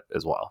sunset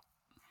as well.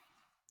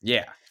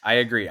 Yeah, I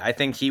agree. I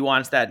think he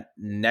wants that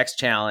next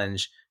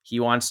challenge. He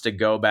wants to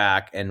go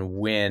back and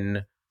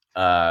win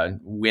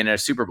a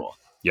Super Bowl.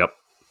 Yep.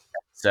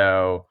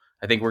 So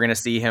I think we're going to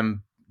see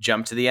him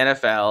jump to the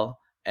NFL,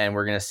 and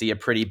we're going to see a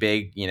pretty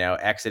big,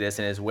 exodus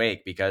in his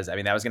wake, because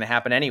that was going to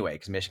happen anyway,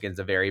 because Michigan's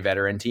a very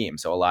veteran team.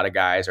 So a lot of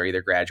guys are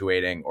either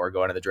graduating or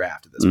going to the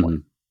draft at this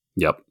point.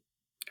 Yep.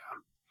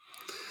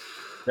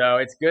 So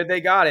it's good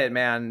they got it,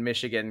 man,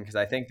 Michigan, because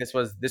I think this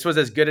was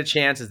as good a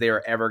chance as they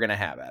were ever going to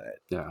have at it.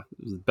 Yeah,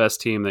 it was the best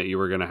team that you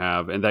were going to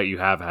have and that you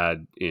have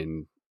had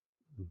in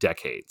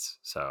decades.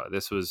 So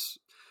this was,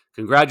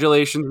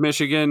 congratulations,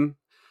 Michigan.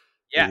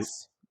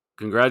 Yes.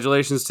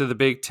 Congratulations to the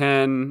Big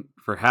Ten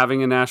for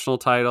having a national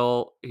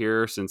title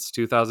here since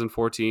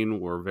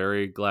 2014. We're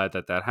very glad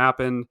that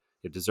happened.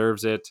 It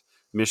deserves it.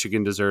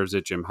 Michigan deserves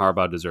it. Jim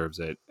Harbaugh deserves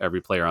it. Every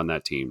player on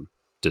that team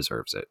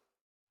deserves it.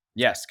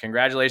 Yes,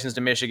 congratulations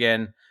to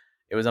Michigan.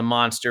 It was a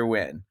monster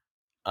win,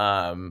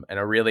 and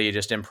a really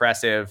just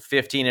impressive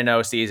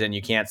 15-0 season.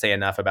 You can't say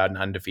enough about an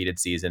undefeated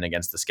season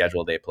against the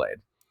schedule they played.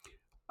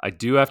 I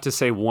do have to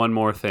say one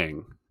more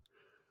thing,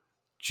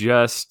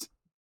 just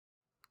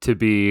to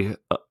be,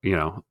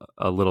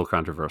 a little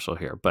controversial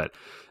here, but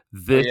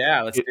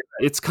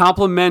it's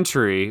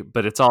complimentary,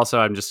 but it's also,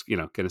 I'm just,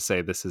 going to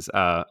say this is,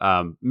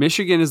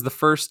 Michigan is the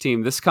first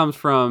team. This comes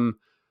from,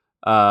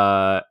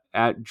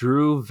 at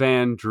Drew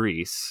Van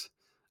Dries,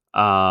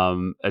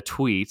 a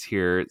tweet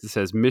here. It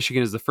says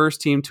Michigan is the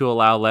first team to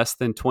allow less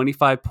than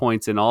 25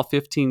 points in all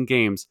 15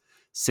 games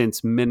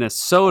since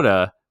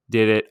Minnesota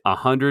did it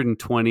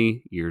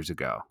 120 years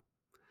ago.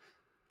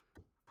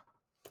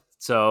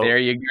 So there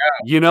you go.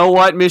 You know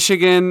what,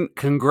 Michigan?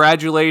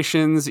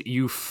 Congratulations.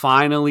 You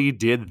finally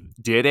did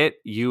it.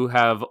 You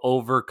have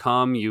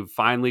overcome. You've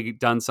finally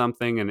done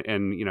something,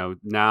 and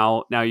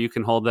now you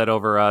can hold that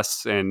over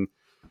us, and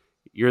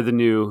you're the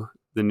new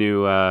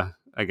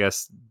I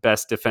guess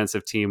best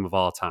defensive team of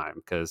all time,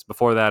 because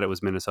before that it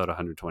was Minnesota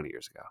 120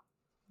 years ago.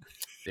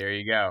 There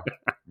you go.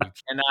 You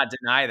cannot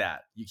deny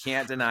that. You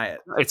can't deny it.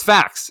 It's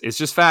facts. It's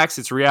just facts.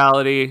 It's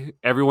reality.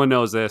 Everyone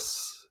knows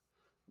this.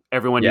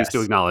 Everyone needs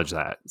to acknowledge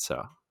that.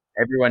 So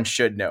everyone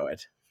should know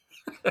it.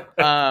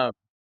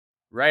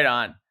 Right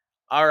on.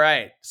 All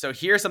right. So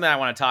here's something I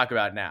want to talk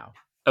about now.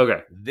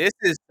 Okay. This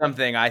is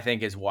something I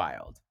think is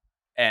wild.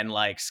 And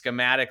like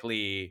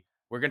schematically,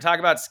 we're going to talk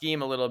about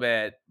scheme a little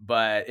bit,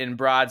 but in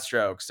broad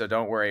strokes. So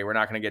don't worry, we're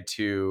not going to get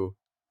too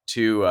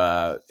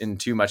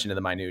much into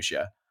the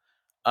minutia.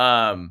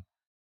 For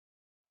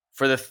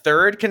the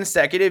third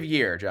consecutive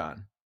year,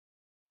 John,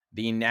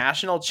 the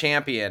national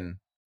champion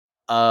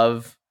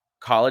of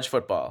college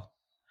football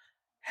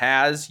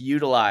has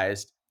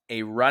utilized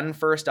a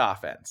run-first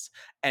offense,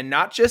 and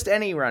not just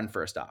any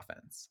run-first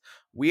offense.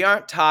 We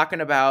aren't talking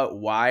about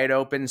wide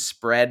open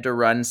spread to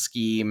run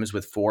schemes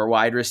with 4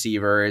 wide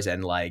receivers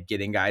and like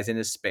getting guys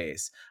into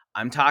space.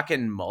 I'm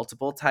talking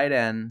multiple tight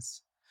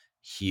ends,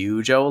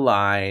 huge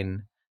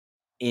O-line,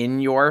 in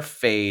your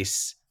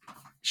face,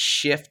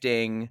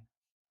 shifting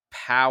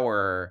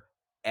power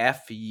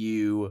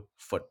FU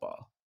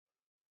football.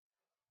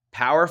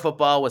 Power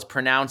football was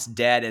pronounced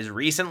dead as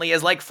recently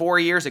as like 4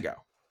 years ago.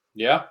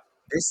 Yeah.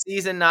 This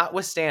season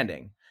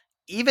notwithstanding,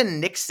 even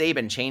Nick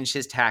Saban changed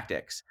his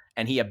tactics,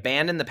 and he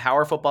abandoned the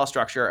power football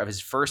structure of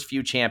his first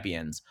few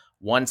champions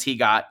once he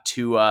got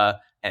Tua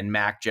and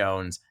Mac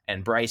Jones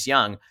and Bryce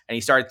Young, and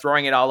he started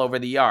throwing it all over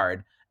the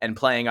yard and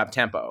playing up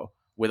tempo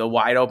with a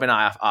wide open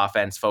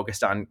offense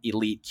focused on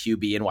elite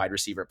QB and wide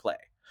receiver play.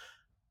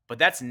 But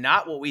that's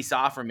not what we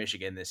saw from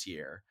Michigan this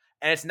year,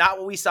 and it's not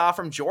what we saw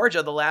from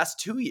Georgia the last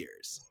 2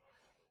 years.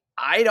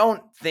 I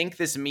don't think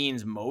this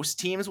means most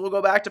teams will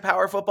go back to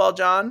power football,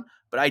 John,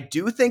 but I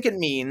do think it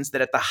means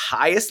that at the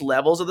highest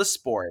levels of the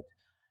sport,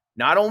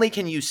 not only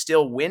can you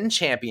still win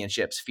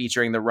championships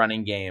featuring the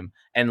running game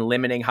and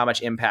limiting how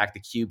much impact the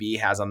QB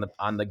has on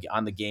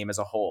the game as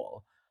a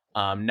whole,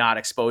 not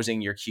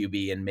exposing your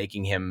QB and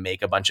making him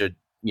make a bunch of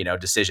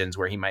decisions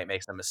where he might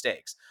make some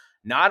mistakes.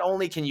 Not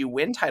only can you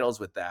win titles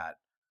with that,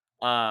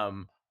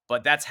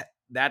 but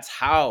that's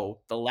how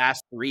the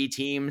last 3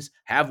 teams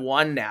have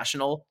won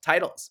national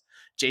titles.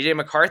 JJ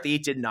McCarthy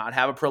did not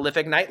have a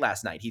prolific night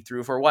last night. He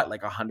threw for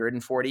like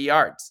 140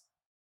 yards,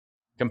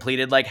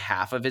 completed like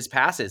half of his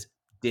passes.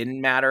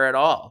 Didn't matter at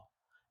all.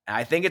 And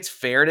I think it's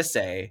fair to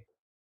say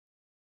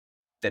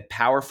that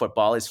power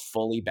football is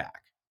fully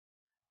back.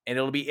 And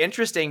it'll be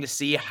interesting to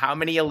see how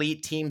many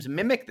elite teams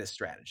mimic this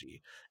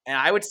strategy. And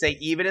I would say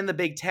even in the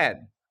Big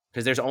Ten,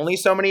 because there's only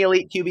so many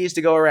elite QBs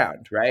to go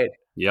around, right?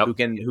 Yep. Who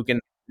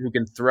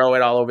can throw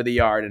it all over the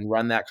yard and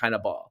run that kind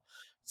of ball.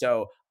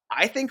 So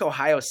I think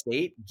Ohio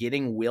State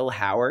getting Will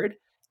Howard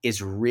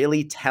is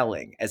really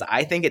telling, as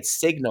I think it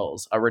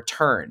signals a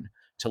return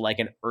to like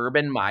an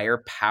Urban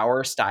Meyer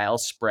power style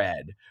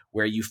spread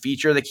where you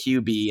feature the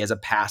QB as a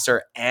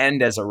passer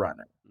and as a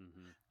runner.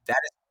 Mm-hmm. That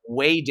is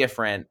way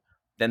different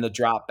than the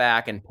drop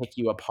back and pick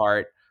you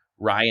apart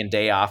Ryan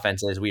Day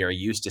offenses we are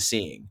used to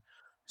seeing.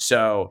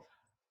 So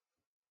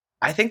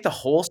I think the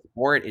whole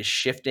sport is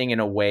shifting in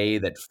a way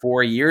that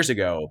 4 years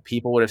ago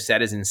people would have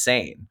said is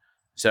insane.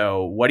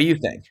 So what do you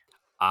think?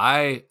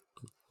 I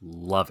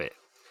love it.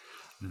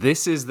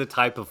 This is the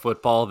type of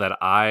football that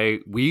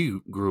we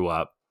grew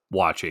up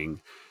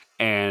watching,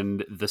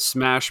 and the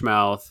smash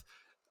mouth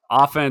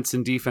offense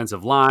and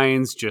defensive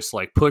lines just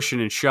like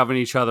pushing and shoving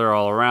each other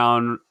all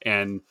around,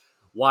 and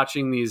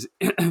watching these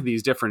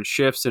these different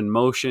shifts and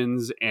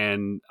motions.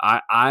 And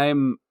I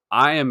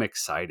am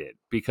excited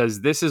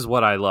because this is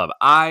what I love.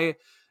 I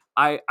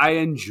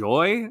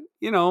enjoy,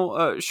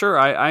 sure,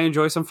 I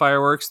enjoy some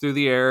fireworks through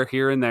the air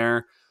here and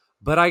there,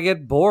 but I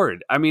get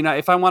bored. I mean,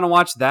 if I want to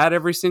watch that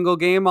every single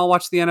game, I'll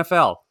watch the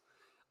NFL.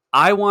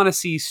 I want to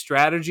see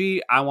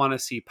strategy. I want to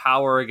see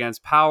power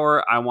against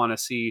power. I want to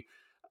see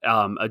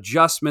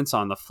adjustments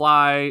on the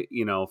fly,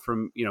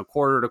 from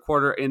quarter to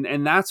quarter,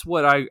 and that's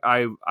what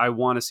I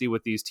want to see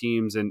with these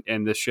teams,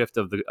 and the shift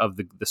of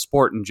the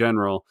sport in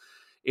general.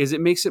 Is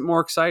it makes it more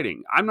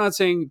exciting. I'm not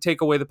saying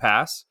take away the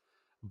pass,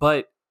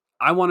 but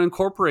I want to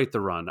incorporate the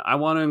run. I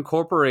want to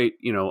incorporate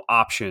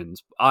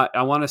options.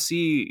 I want to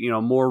see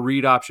more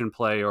read option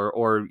play,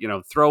 or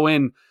throw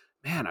in.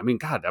 Man, I mean,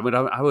 God,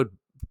 I would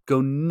go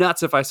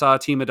nuts if I saw a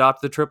team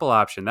adopt the triple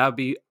option. That would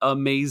be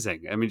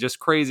amazing. I mean, just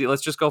crazy.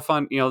 Let's just go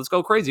fun. Let's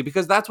go crazy,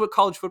 because that's what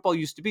college football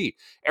used to be.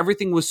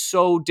 Everything was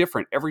so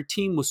different. Every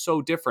team was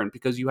so different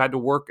because you had to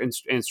work and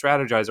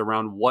strategize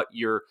around what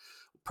your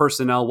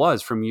personnel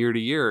was from year to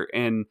year.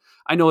 And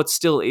I know it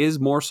still is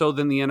more so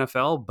than the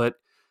NFL, but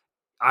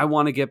I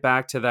want to get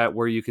back to that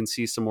where you can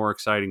see some more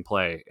exciting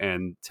play.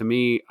 And to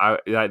me,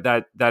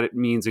 that it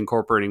means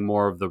incorporating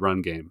more of the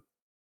run game.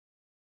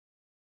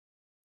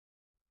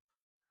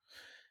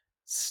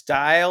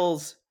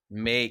 Styles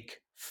make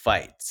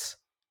fights,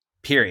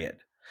 period.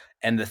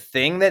 And the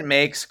thing that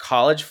makes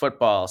college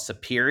football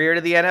superior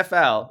to the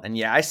NFL, and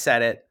yeah, I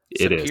said it,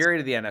 superior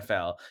to the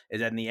NFL, is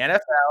that in the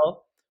NFL,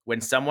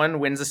 when someone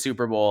wins a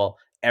Super Bowl,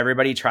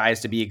 everybody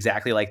tries to be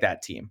exactly like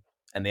that team.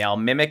 And they all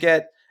mimic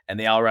it, and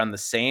they all run the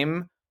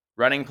same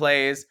running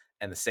plays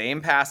and the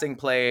same passing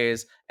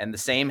plays and the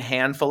same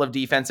handful of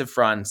defensive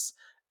fronts.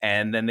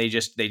 And then they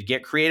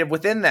get creative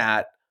within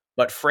that,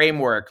 but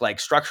framework, like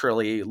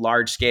structurally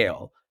large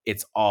scale,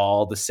 it's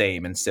all the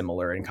same and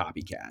similar and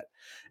copycat.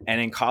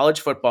 And in college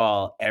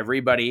football,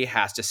 everybody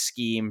has to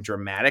scheme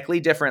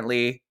dramatically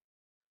differently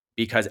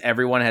because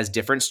everyone has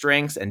different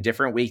strengths and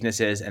different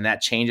weaknesses, and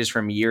that changes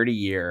from year to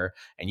year.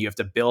 And you have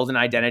to build an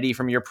identity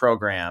from your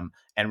program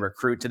and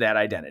recruit to that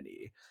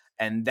identity.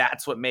 And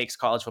that's what makes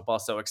college football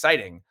so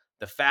exciting.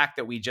 The fact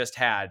that we just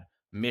had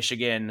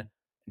Michigan,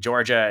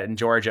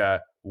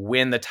 Georgia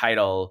win the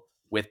title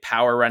with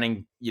power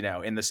running,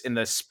 in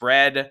the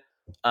spread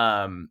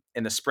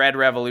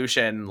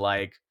revolution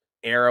like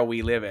era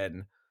we live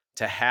in,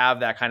 to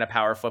have that kind of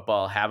power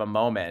football have a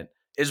moment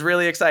is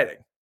really exciting.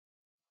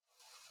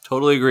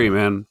 Totally agree,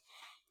 man.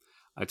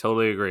 I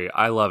totally agree.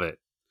 I love it.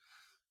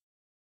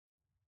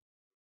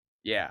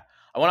 Yeah.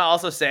 I want to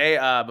also say,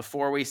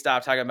 before we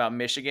stop talking about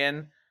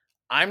Michigan,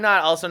 I'm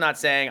not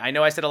saying, I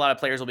know I said a lot of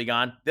players will be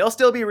gone. They'll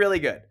still be really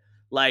good.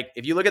 Like,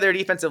 if you look at their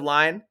defensive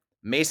line,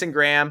 Mason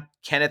Graham,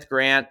 Kenneth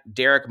Grant,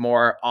 Derek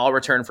Moore, all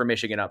return for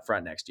Michigan up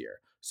front next year.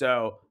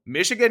 So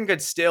Michigan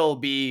could still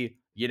be,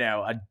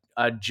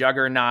 a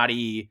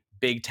juggernauty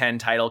Big Ten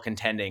title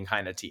contending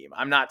kind of team.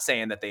 I'm not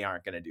saying that they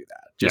aren't going to do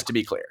that, just to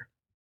be clear.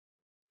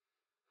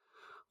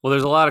 Well,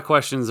 there's a lot of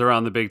questions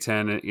around the Big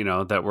Ten,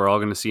 that we're all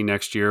going to see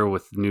next year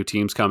with new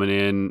teams coming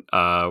in.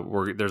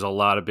 There's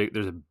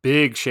a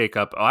big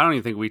shakeup. I don't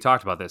even think we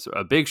talked about this.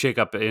 A big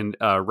shakeup in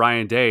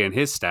Ryan Day and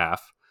his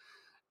staff,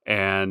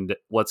 and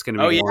what's going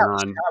to be going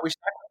on.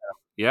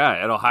 Yeah,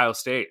 at Ohio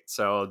State.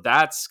 So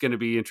that's going to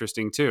be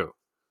interesting too.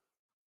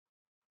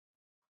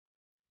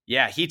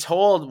 Yeah, he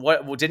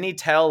didn't he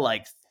tell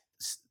like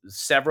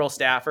several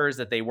staffers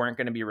that they weren't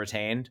going to be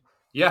retained?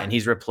 Yeah, and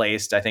he's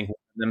replaced, I think,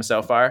 them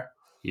so far.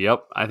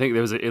 Yep, I think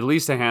there was at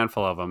least a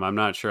handful of them. I'm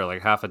not sure,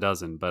 like half a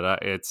dozen,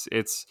 but it's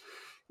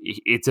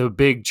it's a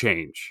big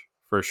change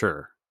for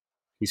sure.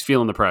 He's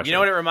feeling the pressure. You know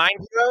what it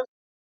reminds you of?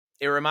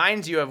 It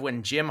reminds you of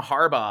when Jim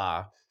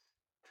Harbaugh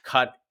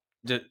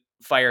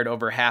fired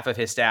over half of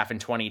his staff in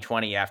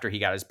 2020 after he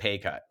got his pay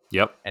cut.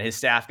 Yep. And his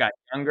staff got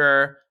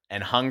younger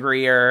and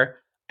hungrier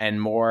and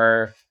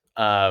more,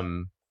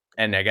 and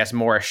I guess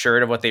more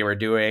assured of what they were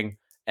doing.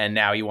 And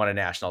now he won a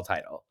national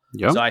title.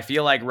 Yep. So I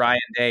feel like Ryan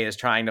Day is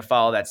trying to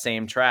follow that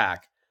same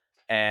track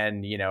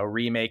and,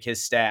 remake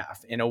his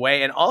staff in a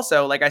way. And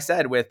also, like I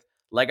said,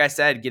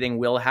 getting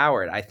Will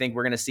Howard, I think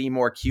we're going to see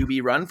more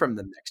QB run from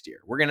them next year.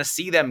 We're going to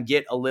see them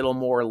get a little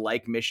more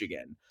like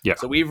Michigan. Yeah.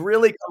 So we've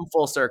really come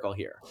full circle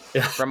here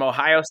from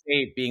Ohio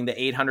State being the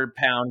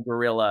 800-pound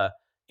gorilla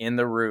in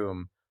the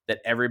room that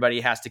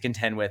everybody has to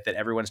contend with, that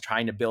everyone's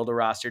trying to build a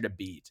roster to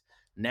beat.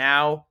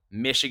 Now,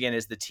 Michigan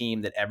is the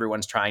team that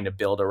everyone's trying to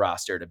build a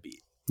roster to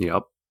beat.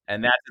 Yep.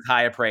 And that's as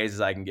high a praise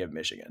as I can give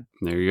Michigan.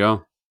 There you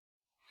go.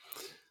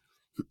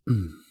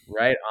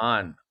 Right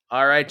on.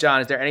 All right,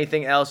 John, is there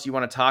anything else you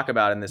want to talk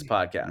about in this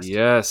podcast?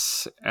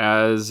 Yes.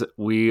 As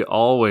we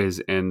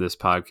always end this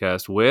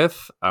podcast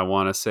with, I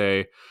want to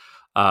say,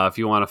 if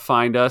you want to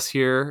find us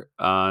here,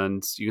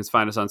 you can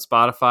find us on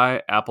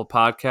Spotify, Apple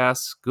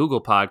Podcasts,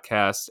 Google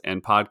Podcasts,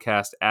 and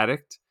Podcast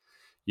Addict.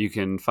 You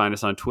can find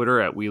us on Twitter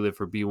at We Live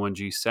for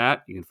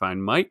B1GSat. You can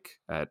find Mike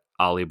at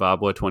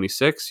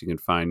Alibaba26. You can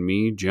find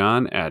me,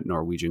 John, at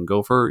Norwegian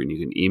Gopher. And you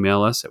can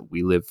email us at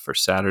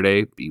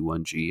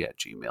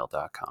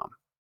WeLiveForSaturdayB1G@gmail.com.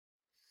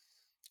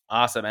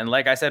 Awesome. And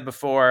like I said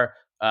before,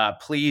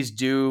 please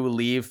do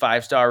leave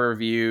 5-star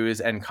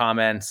reviews and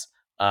comments.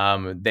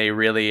 They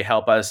really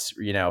help us,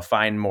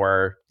 find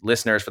more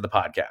listeners for the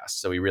podcast.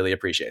 So we really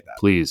appreciate that.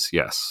 Please,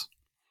 yes.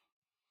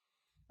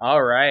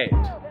 All right.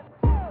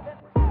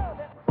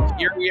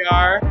 Here we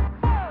are.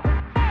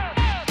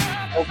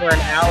 Over an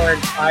hour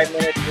and 5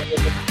 minutes into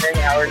this thing,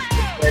 hour and 6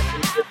 minutes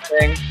into this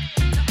thing.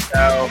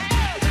 So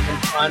it's been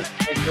fun.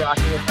 Thanks for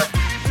rocking with us.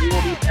 We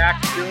will be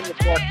back soon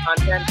with more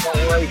content. Don't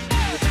worry.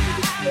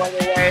 We are going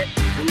away.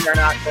 We are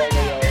not going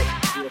away.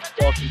 We will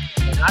still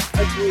continue. Not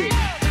like we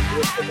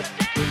will still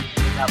continue.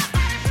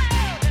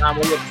 Tom,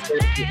 what do you have to say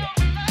to people?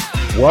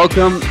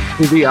 Welcome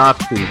to the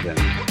off season.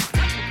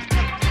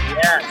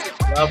 Yes,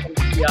 welcome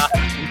to the off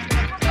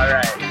season. All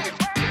right.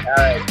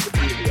 Good to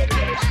see you, everybody.